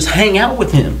people to just hang out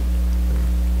with him.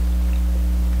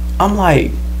 I'm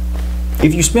like,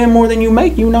 if you spend more than you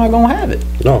make, you're not gonna have it.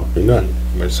 No, you're not.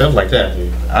 But stuff like that,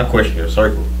 I question your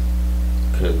circle.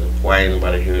 Because why ain't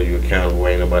nobody held you accountable?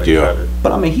 Why ain't nobody try to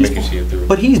but I mean, make you see it through?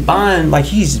 But he's buying, like,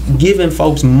 he's giving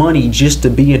folks money just to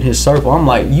be in his circle. I'm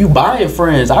like, you buying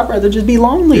friends. I'd rather just be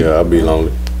lonely. Yeah, I'd be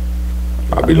lonely.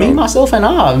 Me, myself, and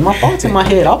I. My thoughts in my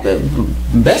head. I'll be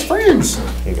best friends.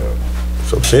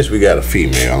 So since we got a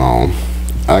female on,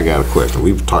 I got a question.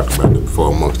 We've talked about it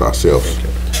before amongst ourselves.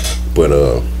 But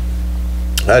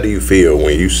how do you feel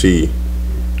when you see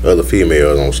other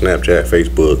females on Snapchat,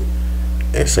 Facebook,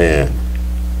 and saying,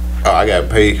 "Oh, I gotta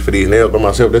pay for these nails by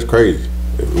myself"? That's crazy.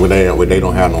 When they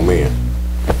don't have no man.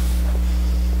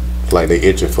 It's like they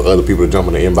itching for other people to jump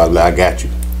in the inbox. Like, I got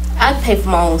you. I pay for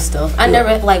my own stuff. I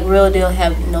never, like, real deal,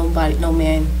 have no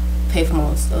man pay for my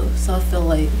own stuff. So I feel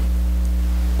like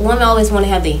women always want to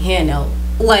have their hand out.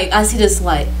 Like, I see this,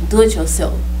 like, do it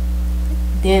yourself.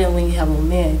 Then when you have a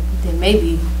man, then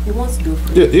maybe he wants to do it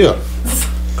for you. Yeah.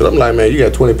 Because I'm like, man, you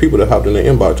got 20 people that hopped in the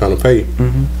inbox trying to pay.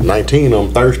 19 of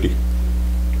them thirsty.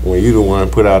 When you the one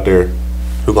put out there,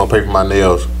 who gonna pay for my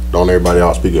nails, don't everybody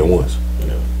all speak at once.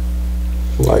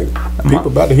 Like, people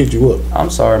about to hit you up.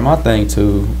 I'm sorry, my thing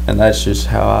too, and that's just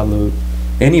how I look.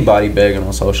 Anybody begging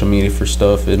on social media for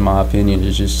stuff, in my opinion,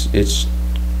 is just, it's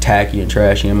tacky and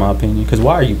trashy in my opinion. Because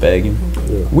why are you begging?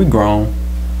 We grown.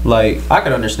 Like, I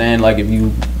could understand, like, if you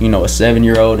a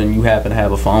 7-year-old and you happen to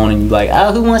have a phone and you like,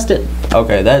 oh, who wants to?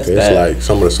 Okay, that's it's like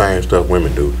some of the same stuff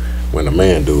women do. When a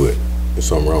man do it, there's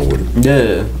something wrong with it.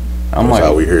 Yeah. That's like,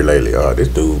 how we hear lately. This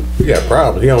dude, he got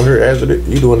problems. He on here answered it.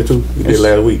 You doing it too? You did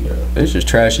last week. It's just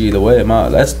trashy either way.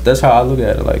 That's how I look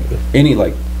at it.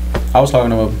 Like I was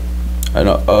talking to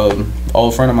an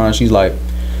old friend of mine. She's like,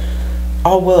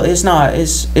 oh well, it's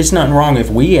nothing wrong if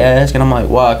we ask. And I'm like,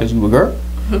 why? Cause you a girl?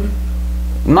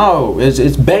 No,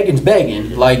 it's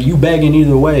begging. Like, you begging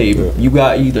either way. You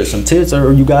got either some tits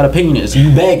or you got a penis.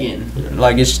 You begging.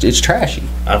 Like, it's trashy.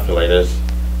 I feel like that's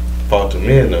fault of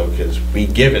men though, because we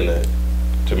giving that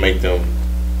to make them.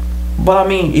 But I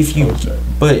mean,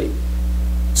 but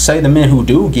say the men who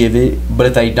do give it, but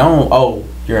if they don't, oh,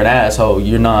 you're an asshole.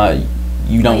 You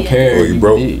don't care. Or you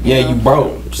broke. You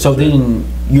broke. So then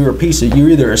you're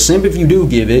either a simp if you do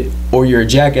give it, or you're a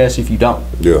jackass if you don't.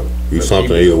 Yeah, you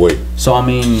something either way. So I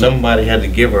mean, somebody had to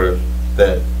give her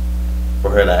that for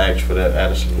her to ask for that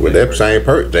Addison. With that same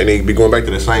person, they need to be going back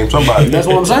to the same somebody. That's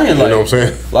what I'm saying. Like, you know what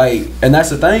I'm saying? Like, and that's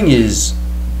the thing is,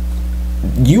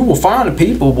 you will find the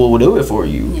people who will do it for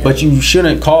you, but you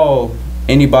shouldn't call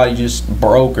anybody just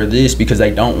broke or this because they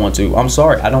don't want to. I'm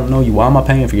sorry, I don't know you. Why am I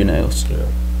paying for your nails? Yeah.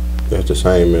 That's the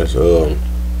same as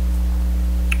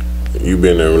you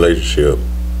been in a relationship,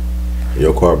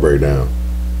 your car break down,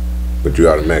 but you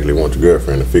automatically want your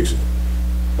girlfriend to fix it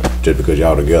just because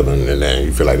y'all together, and then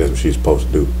you feel like that's what she's supposed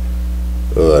to do.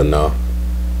 No,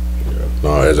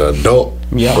 as an adult,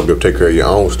 you're supposed to take care of your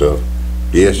own stuff.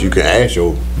 Yes, you can ask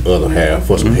your other half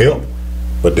for some help,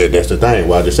 But that's the thing.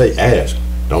 Why I just say ask.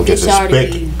 Don't just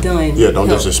expect. Done. Yeah, don't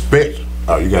just expect.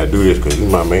 Oh, you gotta do this because you're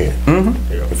my man.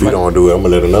 If you don't do it, I'm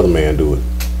gonna let another man do it.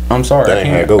 I'm sorry, That ain't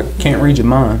how it go. I can't read your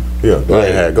mind. Yeah, that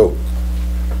ain't how it go.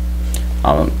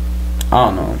 I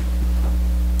don't know.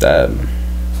 That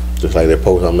Just like that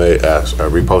post I made, I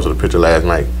reposted a picture last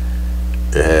night.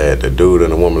 It had the dude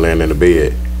and the woman laying in the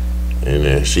bed, and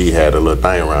then she had a little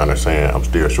thing around her saying, "I'm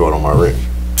still short on my rent."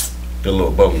 The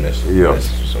little bonus. Yeah.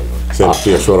 Said I'm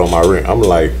still short on my rent. I'm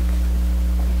like,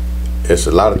 it's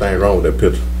a lot of things wrong with that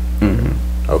picture.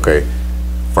 Okay,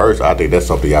 first I think that's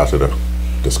something y'all should have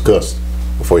discussed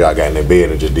before y'all got in that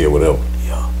bed and just did whatever.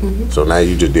 So now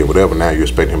you just did whatever. Now you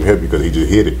expect him to help you because he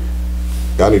just hit it.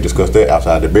 Y'all need to discuss that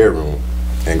outside the bedroom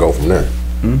and go from there.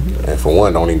 And for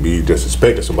one, don't even be just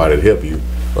expecting somebody to help you,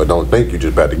 or don't think you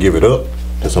just about to give it up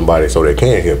to somebody so they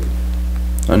can help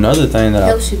you. another thing that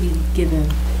Help should be given.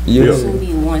 Yeah. It shouldn't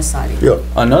be one-sided. Yeah.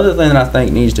 Another thing that I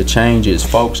think needs to change is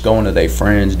folks going to their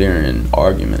friends during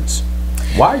arguments.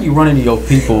 Why are you running to your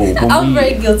people when I'm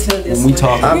very guilty of this. when we one.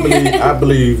 talk? I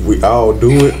believe we all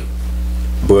do it,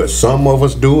 but some of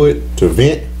us do it to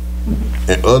vent,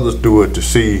 and others do it to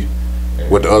see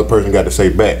what the other person got to say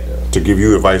back, to give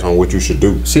you advice on what you should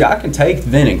do. See, I can take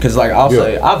venting because, like, I'll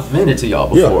say I've vented to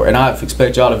y'all before, and I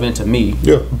expect y'all to vent to me.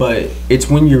 Yeah. But it's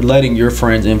when you're letting your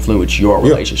friends influence your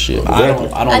relationship. Exactly.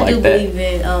 I don't I like do that. believe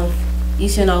it. You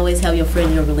shouldn't always have your friend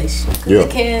in your relationship. 'Cause Yeah. it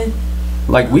can.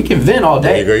 Like, we can vent all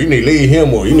Hey, day. girl, you need to leave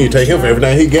him, or you need to take him for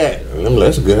everything he got. And I'm like,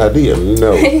 that's a good idea.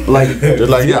 No. Like, Just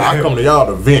like, I come to y'all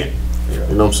to vent.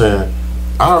 You know what I'm saying?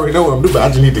 I already know what I'm doing, but I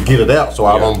just need to get it out so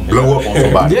I don't blow up on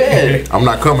somebody. Yeah. I'm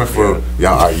not coming for,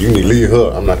 y'all, you need to leave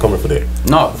her. I'm not coming for that.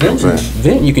 no,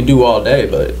 vent you can do all day,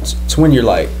 but it's when you're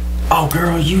like, oh,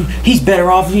 girl, he's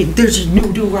better off. There's a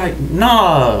new dude right.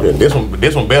 Nah. Yeah,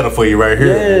 this one better for you right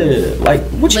here. Yeah. Like,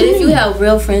 what But you if mean? you have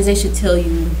real friends, they should tell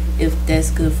you if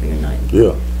that's good for your night.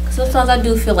 Yeah. Sometimes I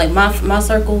do feel like my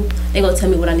circle, they gonna tell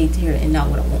me what I need to hear and not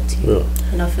what I want to hear. Yeah.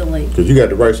 And I feel like Because you got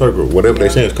the right circle. Whatever they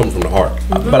say is coming from the heart.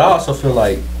 But I also feel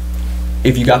like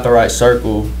if you got the right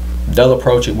circle, they'll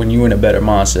approach it when you're in a better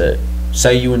mindset.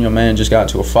 Say you and your man just got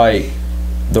into a fight,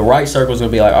 the right circle is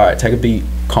gonna be like, all right, take a beat,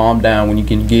 calm down when you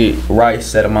can get right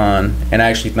set of mind and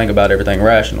actually think about everything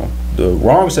rational. The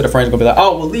wrong set of friends gonna be like,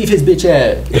 oh, well, leave his bitch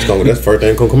ass. That's the first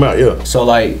thing gonna come out. Yeah. So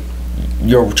like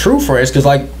your true friends, because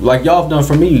like y'all have done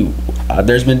for me,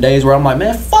 there's been days where I'm like,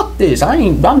 man, fuck this,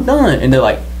 I'm done, and they're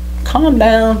like, calm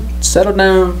down, settle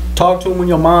down, talk to them when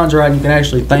your mind's right and you can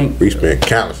actually think. We spent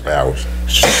countless hours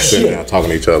sitting down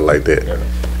talking to each other like that,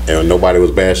 and nobody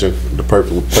was bashing the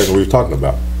person we was talking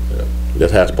about.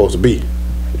 That's how it's supposed to be.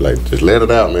 Like, just let it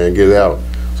out, man, get it out,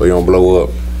 so you don't blow up.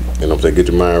 You know what I'm saying? Get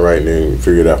your mind right and then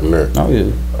figure it out from there. Oh yeah.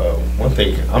 One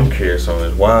thing I'm curious on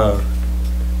is why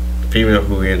female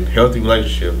who in healthy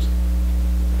relationships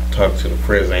talk to the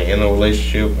friends that ain't in a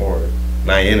relationship or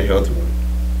not in a healthy one,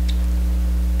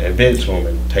 and vent to them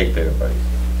and take their advice.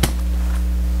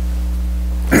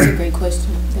 that's a great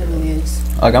question. That really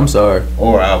is. Like, I'm sorry.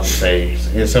 Or I would say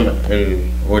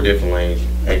or different lanes,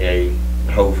 aka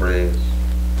whole friends.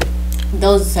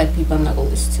 Those are the type of people I'm not gonna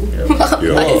listen to.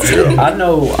 Yeah. I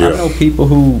know people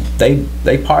who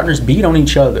they partners beat on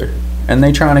each other and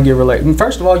they trying to get related.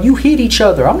 First of all, you hit each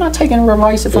other. I'm not taking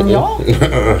advice from y'all.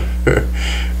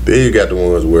 Then you got the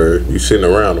ones where you sitting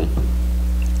around them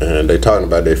and they talking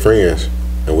about their friends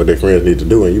and what their friends need to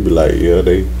do, and you be like, yeah,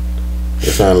 they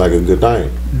sound like a good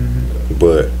thing.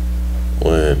 But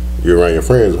when you're around your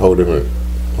friends, a whole different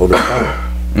thing.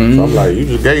 So I'm like, you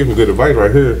just gave some good advice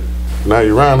right here. Now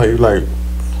you're around her, you like,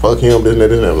 fuck him, this and that,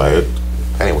 this and that. I'm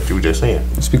like, that ain't what you were just saying.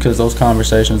 It's because those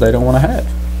conversations they don't want to have.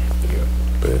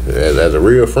 But as a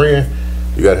real friend,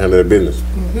 you gotta handle that business.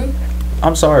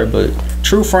 I'm sorry, but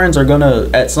true friends are gonna,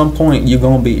 at some point, you're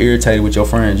gonna be irritated with your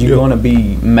friends. You're gonna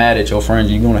be mad at your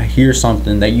friends. You're gonna hear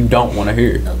something that you don't want to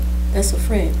hear. That's a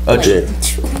friend. A Like, Yeah.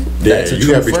 That's a you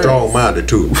true gotta be friend. strong-minded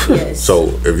too. Yes. So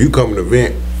if you come to the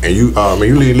event and you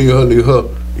you leave her,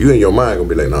 you in your mind gonna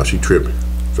be like, nah, she tripping.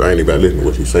 So I ain't even listening to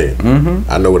what she's saying.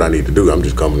 I know what I need to do. I'm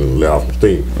just coming to let off some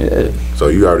steam. Yeah. So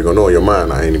you already gonna know in your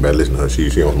mind, I ain't even listening to her.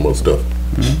 She on some other stuff.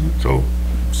 So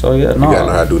So yeah, you gotta know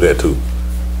no. how to do that too.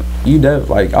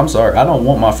 Like, I'm sorry. I don't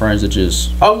want my friends to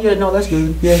just, oh yeah, no, that's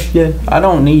good. Yeah. I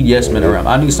don't need yes men around.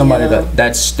 I need somebody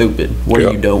that's stupid. What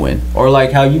are you doing? Or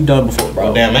like how you've done before,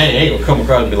 bro. Damn, man, ain't gonna come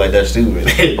across and be like that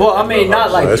stupid. Well, I mean,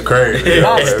 not like That's crazy.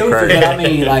 not That's stupid, crazy. but I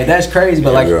mean, like, that's crazy.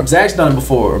 But like, Yeah. Zach's done it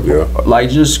before. Yeah.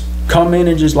 Like, just come in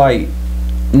and just like,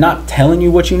 not telling you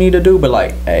what you need to do, but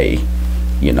like, hey,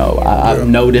 you know, I've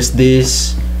noticed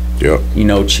this. Yeah. You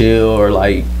know, chill, or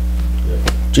like,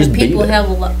 just And be people there. have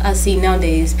a lot. I see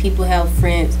nowadays people have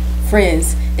friends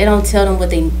friends, they don't tell them what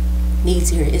they need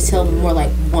to hear. It's tell them more like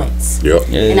wants. Yep.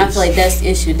 And I feel like that's the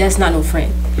issue. That's not no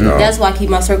friend. No. That's why I keep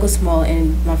my circle small,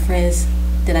 and my friends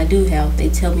that I do have, they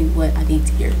tell me what I need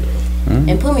to hear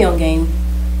and put me on game,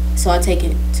 so I take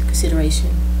it into consideration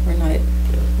or not. It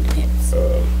depends.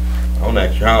 I want to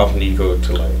ask you, how often do you go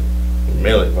to like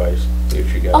male advice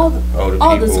if you got older all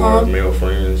the people or time. male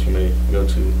friends you may go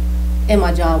to? In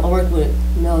my job, I work with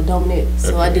male dominant,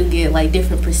 so I do get like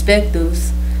different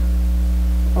perspectives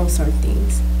on certain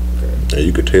things. And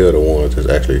you could tell the ones that's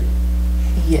actually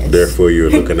Yes. there for you,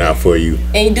 looking out for you.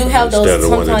 And you do have instead those. of the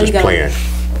ones that Sometimes you just gotta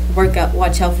playing.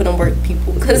 watch out for them work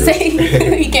people, because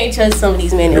you can't trust some of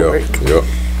these men at work. Yep.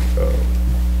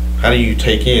 How do you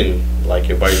take in like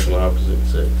advice from the opposite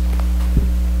sex?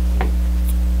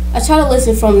 I try to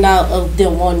listen from now of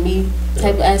them on me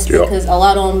type of aspect, Yeah. because a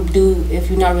lot of them do. If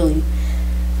you're not really,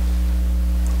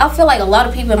 I feel like a lot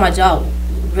of people in my job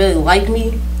really like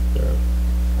me,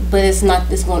 but it's not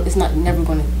never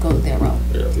gonna go that route.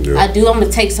 Yeah. I'm gonna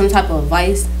take some type of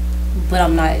advice, but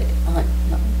I'm not.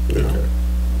 No. Yeah.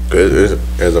 'Cause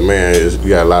as a man, you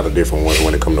got a lot of different ones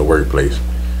when it come to workplace.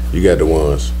 You got the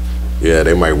ones,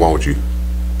 they might want you,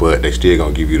 but they still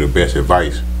gonna give you the best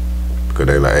advice because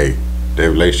they like, hey, that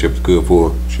relationship's good for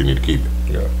her, she need to keep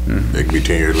it. Yeah. It can be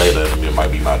 10 years later and it might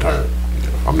be my turn.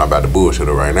 I'm not about to bullshit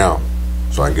her right now,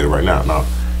 so I can get it right now. No,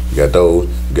 you got those,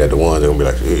 you got the ones that gonna be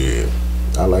like,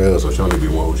 yeah, I like her, so she don't need to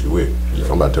be one who she with.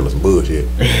 So I'm about to tell her some bullshit,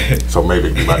 so maybe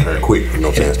it can be my turn quick, you know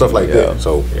what I'm saying? Stuff like that.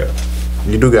 So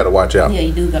you do gotta watch out. Yeah,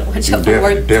 you do gotta watch You out for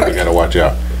work. definitely gotta watch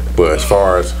out. But as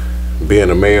far as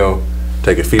being a male,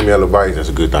 taking female advice, that's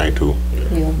a good thing too.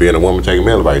 Yeah. Being a woman taking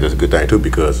male advice, that's a good thing too,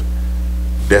 because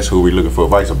that's who we're looking for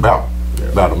advice about.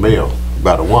 About a male,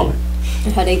 about a woman.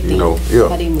 How they think,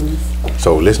 how they move.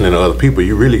 So listening to other people,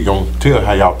 you really gonna tell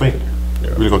how y'all think. You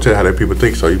really gonna tell how that people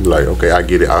think. So you be like, okay, I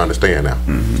get it, I understand now.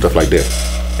 Stuff like that.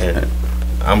 And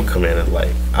I'm coming in like,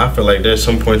 I feel like there's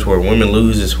some points where women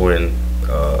lose is when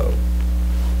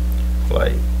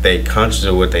like they conscious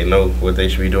of what they know, what they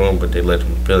should be doing, but they let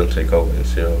them feelings take over, and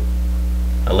so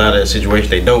a lot of that situation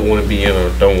they don't want to be in or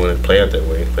don't want to play out that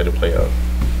way, let it play out.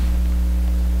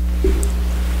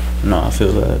 No, I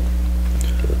feel that.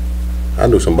 I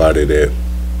knew somebody that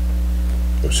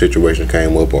a situation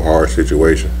came up, a hard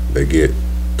situation, they get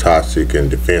toxic and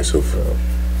defensive,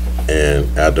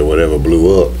 and after whatever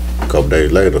blew up, a couple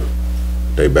days later,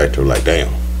 they back to like,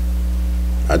 damn,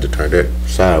 I just turned that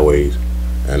sideways,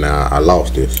 and now I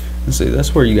lost this. See,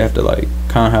 that's where you have to, like,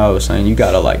 kind of how I was saying, you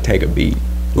gotta like take a beat.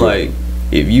 Like,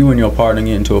 if you and your partner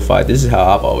get into a fight, this is how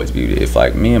I've always viewed it. If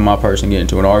like me and my person get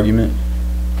into an argument,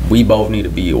 we both need to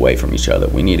be away from each other.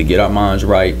 We need to get our minds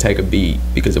right, take a beat,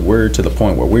 because if we're to the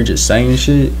point where we're just saying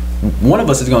shit, one of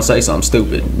us is gonna say something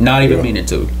stupid, not even meaning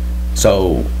to.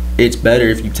 So it's better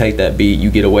if you take that beat, you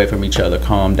get away from each other,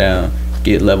 calm down,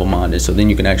 get level-minded, so then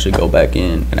you can actually go back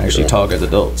in and actually talk as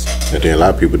adults. And then a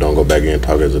lot of people don't go back in and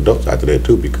talk as adults after that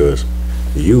too, because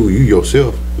you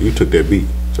yourself, you took that beat,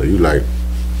 so you like,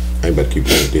 I ain't about to keep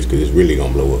playing with this because it's really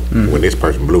gonna blow up. When this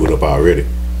person blew it up already,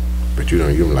 but you're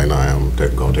like, nah, I'm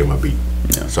gonna take my beat.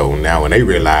 So now when they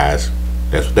realize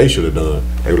that's what they should have done,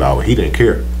 they were like, well, he didn't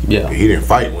care. Yeah. He didn't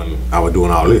fight when I was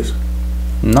doing all this.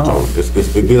 No.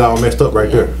 So it get all messed up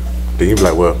right there. Then you be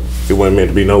like, well, it wasn't meant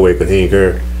to be no way because he didn't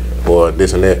care, or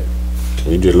this and that. And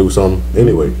you just lose something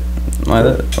anyway.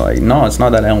 Like, no, it's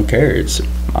not that I don't care. It's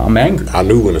I'm angry. I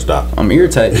knew when to stop. I'm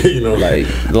irritated. You know, like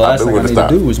the last thing I need to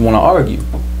do is want to argue.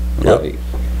 Yep.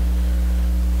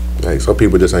 Like some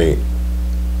people just ain't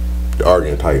the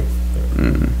arguing type.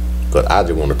 Cause I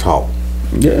just want to talk.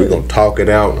 Yeah. We're gonna talk it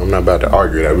out. I'm not about to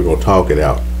argue it out. We're gonna talk it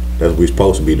out. That's what we're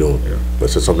supposed to be doing. But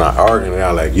since I'm not arguing it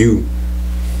out like you,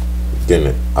 then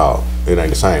it ain't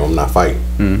the same. I'm not fighting.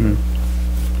 I'm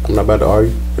not about to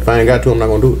argue. If I ain't got to, I'm not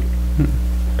gonna do it.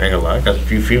 I ain't gonna lie, I got a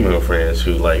few female friends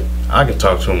who like I can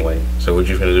talk to them like, so what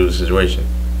you finna do with the situation?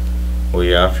 Well,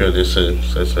 yeah, I feel this and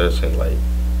such and like,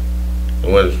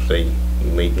 and once they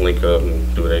link up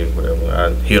and do whatever, I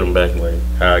hit them back like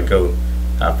how I go.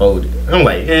 I folded. I'm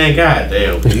like, man,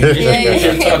 goddamn. It's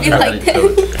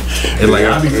like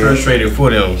I be frustrated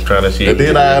for them trying to see. And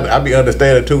then I be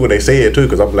understanding too when they say it too,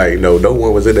 because I'm like, no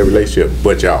one was in that relationship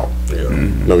but y'all.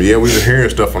 No, we was hearing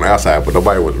stuff from the outside, but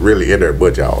nobody was really in there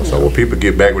but y'all. So when people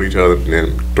get back with each other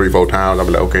and 3-4 times, I'm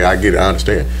like, okay, I get it, I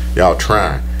understand. Y'all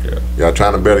trying. Y'all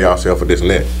trying to better yourself for this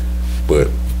and that. But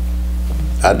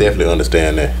I definitely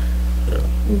understand that.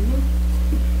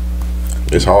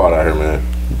 It's hard out here, man.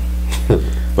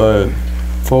 But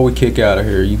before we kick out of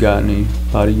here, you got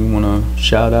anybody you want to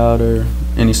shout out or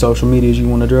any social medias you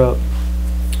want to drop?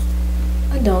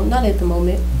 I don't, not at the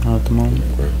moment. Not at the moment.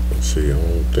 See, I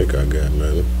don't think I got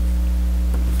nothing.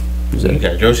 You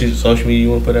got your social media you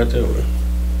want to put out there? Or?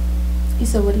 You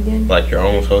said what again? Like your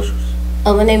own socials?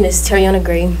 Oh, my name is Teriana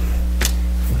Gray.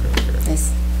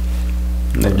 Yes.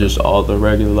 And then just all the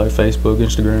regular, like Facebook,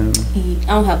 Instagram. I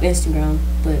don't have Instagram,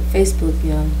 but Facebook,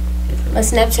 yeah. My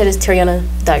Snapchat is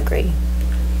Teriana.Gray.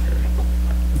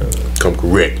 Come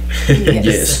correct.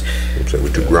 Yes. I'm saying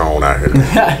we too grown out here.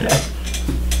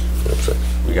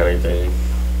 We got anything?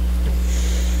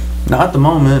 Not at the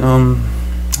moment.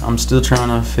 I'm still trying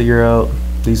to figure out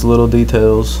these little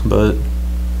details, but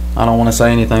I don't want to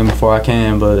say anything before I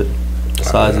can. But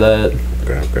besides that,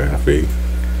 okay, I feel you.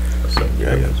 You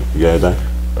got anything?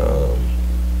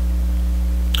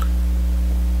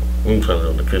 We can turn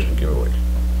on the Christmas giveaway.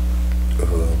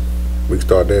 We can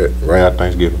start that right after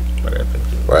Thanksgiving.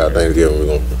 Right after Thanksgiving,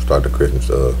 we're gonna start the Christmas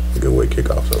giveaway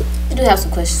kickoff. So I do have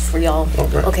some questions for y'all.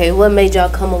 Okay, what made y'all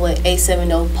come up with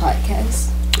A70 podcast?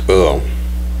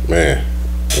 Man,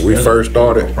 when we first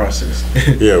started process.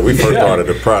 Yeah, we first started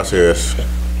the process.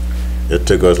 It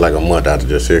took us like a month out to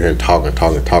just sit here and talking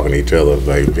to each other,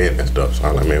 like vent and stuff. So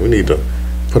I'm like, man, we need to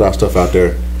put our stuff out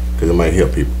there because it might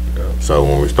help people. Yeah. So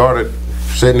when we started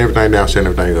setting everything down, setting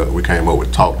everything up, we came up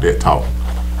with Talk That Talk.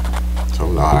 So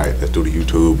I'm like, all right, let's do the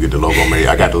YouTube, get the logo made.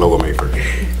 I got the logo made first.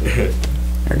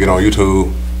 I get on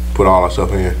YouTube, put all our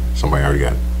stuff in. Somebody already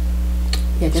got it.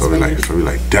 Yeah, so we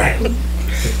like, damn.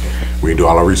 We can do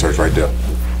all our research right there.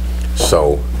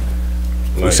 So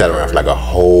we sat around for like a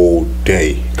whole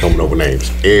day coming up with names.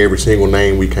 Every single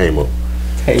name we came up,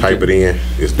 type it in,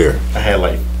 it's there. I had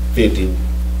like 50.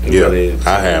 Yeah,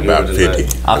 I had about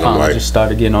 50. I finally just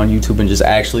started getting on YouTube and just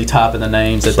actually typing the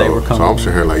names that they were coming. So I'm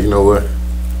sitting here like, you know what?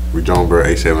 We John Burr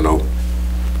A70.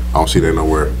 I don't see that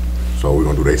nowhere. So we're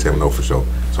gonna do the A70 for sure.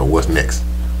 So what's next?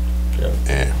 Yeah.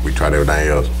 And we tried everything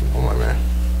else. I'm like, man,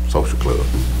 social club.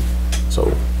 So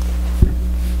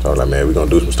I was like, man, we're gonna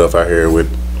do some stuff out here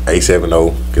with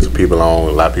A70, get some people on,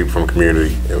 a lot of people from the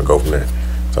community, and we'll go from there.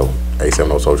 So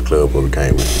A70 Social Club, what we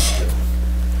came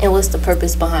with. And what's the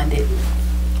purpose behind it?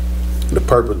 The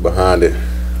purpose behind it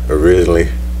originally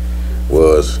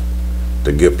was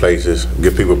to give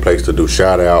people a place to do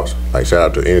shout outs, like shout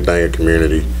out to anything in the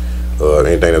community,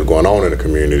 anything that's going on in the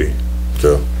community,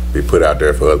 to be put out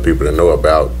there for other people to know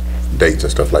about, dates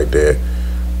and stuff like that.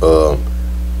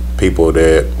 People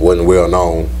that wasn't well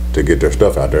known to get their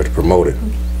stuff out there to promote it,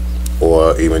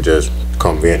 or even just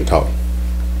come vent and talk.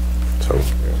 So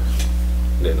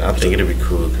then I think it'd be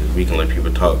cool because we can let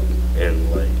people talk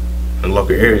in like in the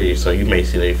local area, so you may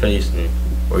see their face,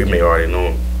 or you may already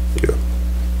know them. Yeah.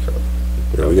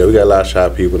 So we got a lot of shy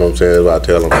people. You know what I'm saying? That's why I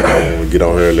tell them, when we get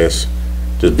on here, let's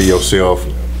just be yourself.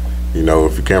 You know,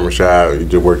 if you're camera shy, you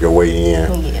just work your way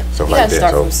in. Yeah. Stuff you like gotta that.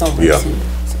 start from somewhere too.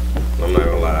 I'm not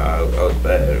gonna lie, I was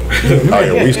bad. Oh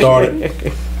yeah,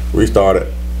 we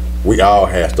started. We all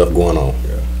had stuff going on.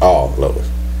 Yeah. All of us.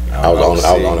 I was the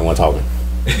only one talking.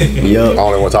 Yep.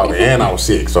 Only one talking, and I was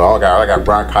sick. So I got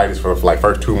bronchitis for like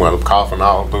first 2 months, coughing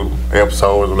all through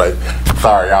episodes. I'm like,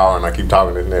 sorry y'all, and I keep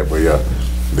talking this and that. But yeah,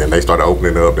 then they started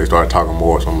opening up. They started talking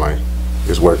more. So I'm like,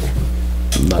 it's working.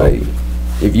 Like,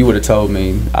 if you would have told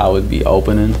me I would be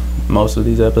opening most of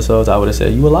these episodes, I would have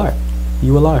said, you a liar.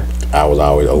 You a liar. I was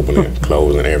always opening,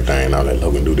 closing, everything. I was like,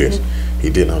 Logan, do this. He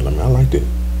didn't. I was like, man, I liked it.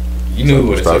 You knew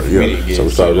what it was. So we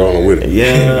started rolling with it.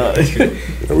 Yeah.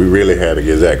 And we really had to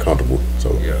get Zach comfortable.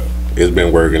 So yeah, it's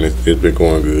been working. It's been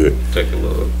going good. Took a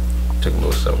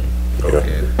little something. Okay.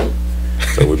 Yeah.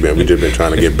 So we just been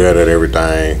trying to get better at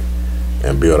everything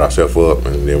and build ourselves up,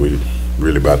 and then we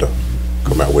really about to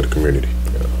come out with the community.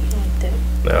 Yeah.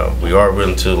 Now we are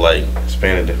willing to like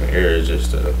expand in different areas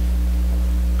just to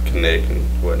connect and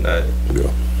whatnot.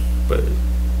 Yeah. But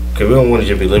cause we don't want to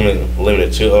just be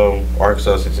limited to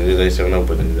Arkansas since it is A70,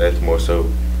 but that's more so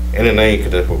in the name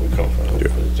because that's where we come from. Yeah.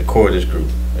 It's the core of this group,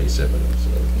 A70.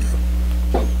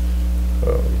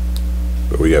 So.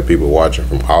 But we got people watching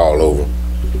from all over,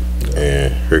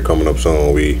 and here coming up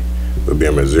soon, we'll be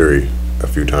in Missouri a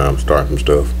few times, starting some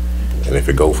stuff, and if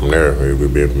it go from there, we'll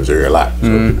be in Missouri a lot. So,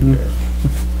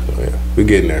 yeah, we're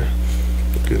getting there.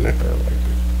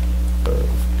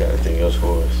 Got anything else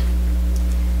for us?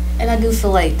 And I do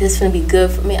feel like this is gonna be good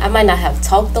for me. I might not have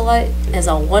talked a lot as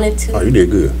I wanted to. Oh, you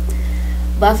did good.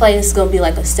 But I feel like this is gonna be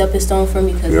like a stepping stone for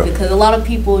me because a lot of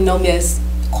people know me as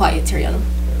quiet Teriana,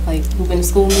 like who've been to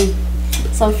school with me.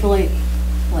 So I feel like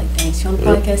dang, she on the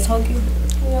podcast talking.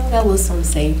 You know, I got a little something to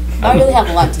say. I really have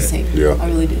a lot to say. Yeah. I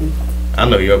really do. I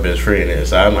know your best friend is.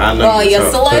 So I know. Oh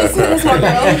yes, so that's my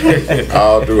girl.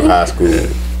 All through high school,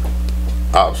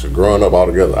 I was growing up all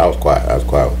together. I was quiet.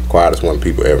 Quietest one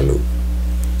people ever knew.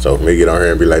 So for me to get on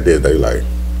here and be like this, they like,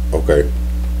 okay.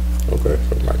 Okay,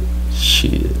 so like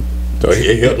shit. So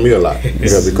it helped me a lot. It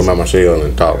helped me come out my shell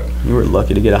and talk. You were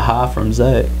lucky to get a high from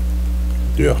Zach.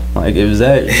 Yeah. Like if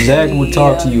Zach would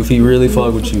talk to you if he really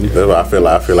fuck with you. That's why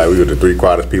I feel like we were the 3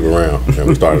 quietest people around, and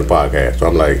we started the podcast. So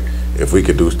I'm like, if we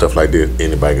could do stuff like this,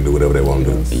 anybody can do whatever they want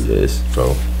to do. Yes.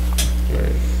 So.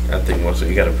 Man, I think once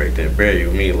you gotta break that barrier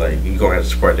with me, like you gonna have to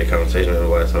spark that conversation,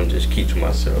 otherwise I'm just keep to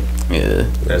myself. Yeah.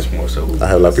 That's more so. I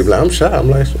have a lot of people like, I'm shy. I'm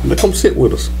like, come sit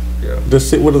with us. Yeah. Just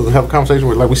sit with us and have a conversation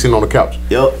with, like we sitting on the couch.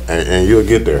 Yep. And you'll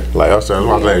get there. Like I said,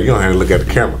 I'm like, you don't have to look at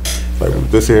the camera.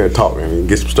 Like just here and talk and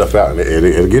get some stuff out, and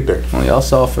it'll get there. Well, y'all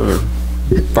saw for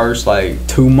first like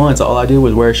 2 months, all I did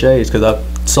was wear shades because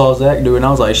I saw Zach do it, and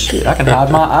I was like, shit, I can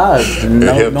hide my eyes.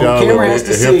 No camera has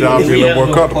to see. It helped y'all feel a little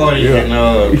more comfortable. Party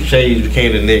and shades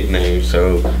became the nickname,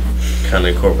 so kind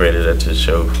of incorporated that to the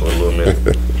show for a little minute.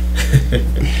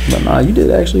 But nah, you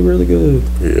did actually really good.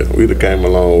 Yeah, we done came a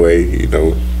long way. You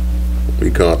know,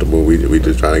 we comfortable. We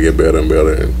just trying to get better and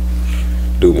better and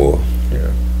do more.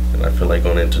 Yeah, and I feel like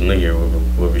going into New Year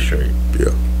we'll be straight.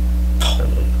 Yeah.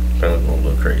 Kind of going a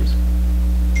little crazy.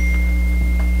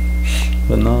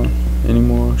 But nah, any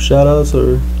more shout outs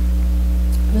or?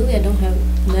 Really, I don't have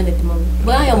none at the moment.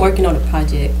 But I am working on a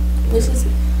project, which is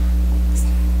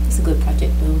it's a good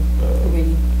project though. Already.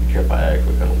 You care if I ask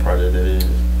what kind of project that is?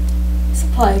 It's a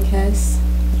podcast.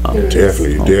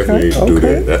 Definitely do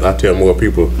that. I tell more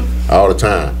people all the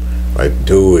time, like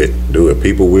do it.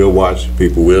 People will watch,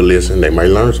 people will listen, they might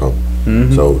learn something.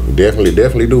 Mm-hmm. So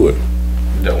definitely do it.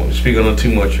 You don't want to speak on it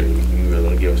too much, or you really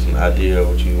want to give us an idea of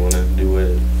what you want to do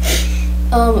with it?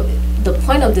 The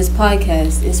point of this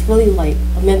podcast is really like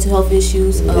mental health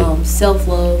issues,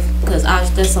 self-love, because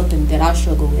that's something that I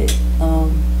struggle with.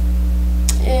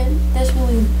 And that's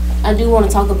really, I do want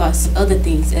to talk about other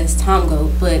things as time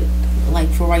goes, but like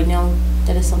for right now,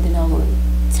 that is something I want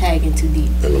to tag into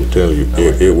deep. And I'm telling you,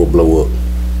 it will blow up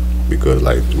because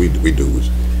like we do is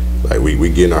like we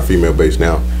getting our female base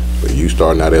now, but you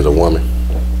starting out as a woman,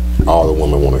 all the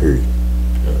women want to hear you,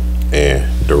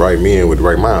 and the right men with the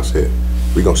right mindset,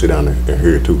 we gonna sit down there and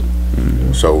hear it too.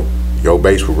 Mm-hmm. So your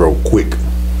base will grow quick.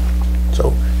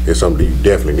 So it's something you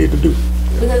definitely need to do.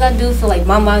 Because I do feel like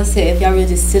my mindset, if y'all really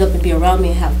just sit up and be around me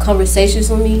and have conversations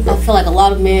with me, I feel like a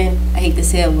lot of men, I hate to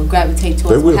say it, will gravitate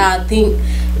towards how I think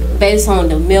based on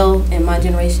the male in my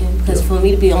generation. Because for me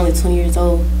to be only 20 years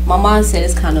old, my mindset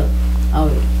is kind of a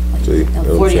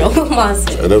 40-year-old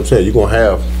mindset. And I'm saying, you're going to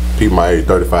have people my age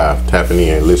 35 tapping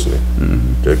in and listening.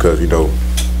 Mm-hmm. Just because, you know,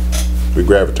 we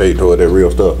gravitate toward that real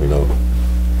stuff, you know.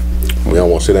 We don't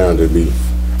want to sit down and just be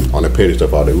on the petty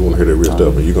stuff all day. We want to hear the real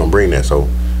stuff, and you're going to bring that. So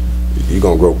you're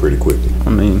gonna grow pretty quickly. I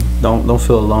mean, don't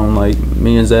feel alone. Like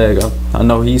me and Zach, I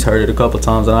know he's heard it a couple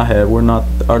times, and I have. We're not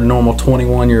our normal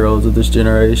 21-year-olds of this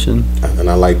generation. And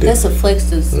I like that. That's a flex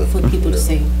for people to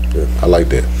say. Yeah, I like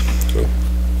that. So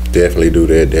definitely do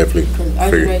that. Definitely. Because our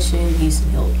generation needs some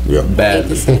help. Yeah. Bad.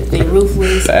 They're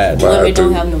ruthless. Bad. Women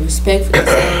don't have no respect for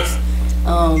themselves.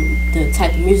 The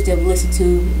type of music that we listen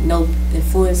to, no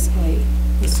influence. Like,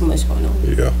 there's too much going on.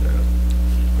 Yeah.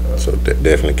 So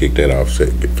definitely kick that off.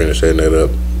 Finish setting that up.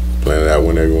 Plan it out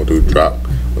whenever you want to drop.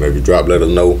 Whenever you drop, let us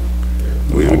know.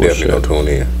 We definitely gonna tune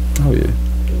in. Oh yeah.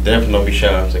 Definitely don't be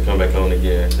shy to come back on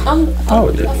again. I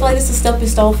feel like it's a stepping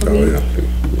stone for me. Oh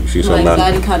yeah. You see My something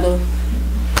anxiety kind of.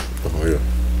 Oh yeah.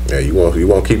 Yeah, you want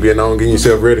to keep getting on, getting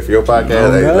yourself ready for your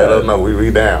podcast. Hey, let us know.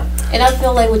 We down. And I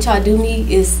feel like what y'all do need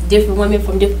is different women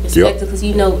from different perspectives. Because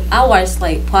you know, I watch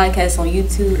like podcasts on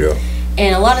YouTube. Yeah.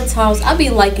 And a lot of times I be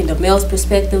liking the male's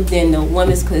perspective than the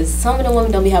woman's, because some of the women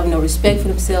don't be having no respect for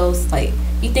themselves. Like,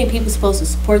 you think people supposed to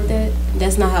support that?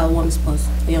 That's not how a woman's supposed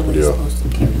to. A young lady's supposed to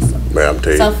carry herself. Man, I'm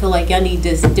telling you. So I feel like y'all need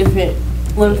just different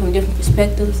women from different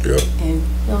perspectives. Yeah. And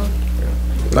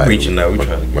like, reaching out, we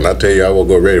trying to. When I tell you, I will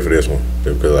go ready for this one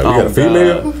because like, we got a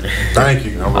female. Thank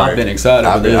you. I've been excited.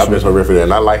 I've been so ready for that,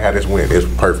 and I like how this went. It's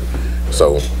perfect.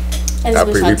 So. I just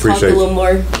wish I talked a little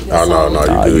more. Oh,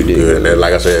 no, you good. And then,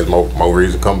 like I said, it's more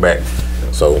reason to come back.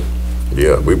 So,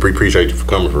 yeah, we appreciate you for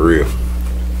coming for real.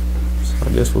 So I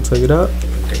guess we'll take it out.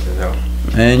 Take this out.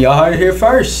 And y'all heard it here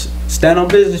first. Stand on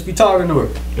business, be talking to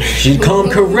her. She come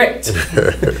correct.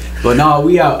 But no,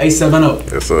 we out.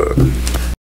 870. Yes, sir.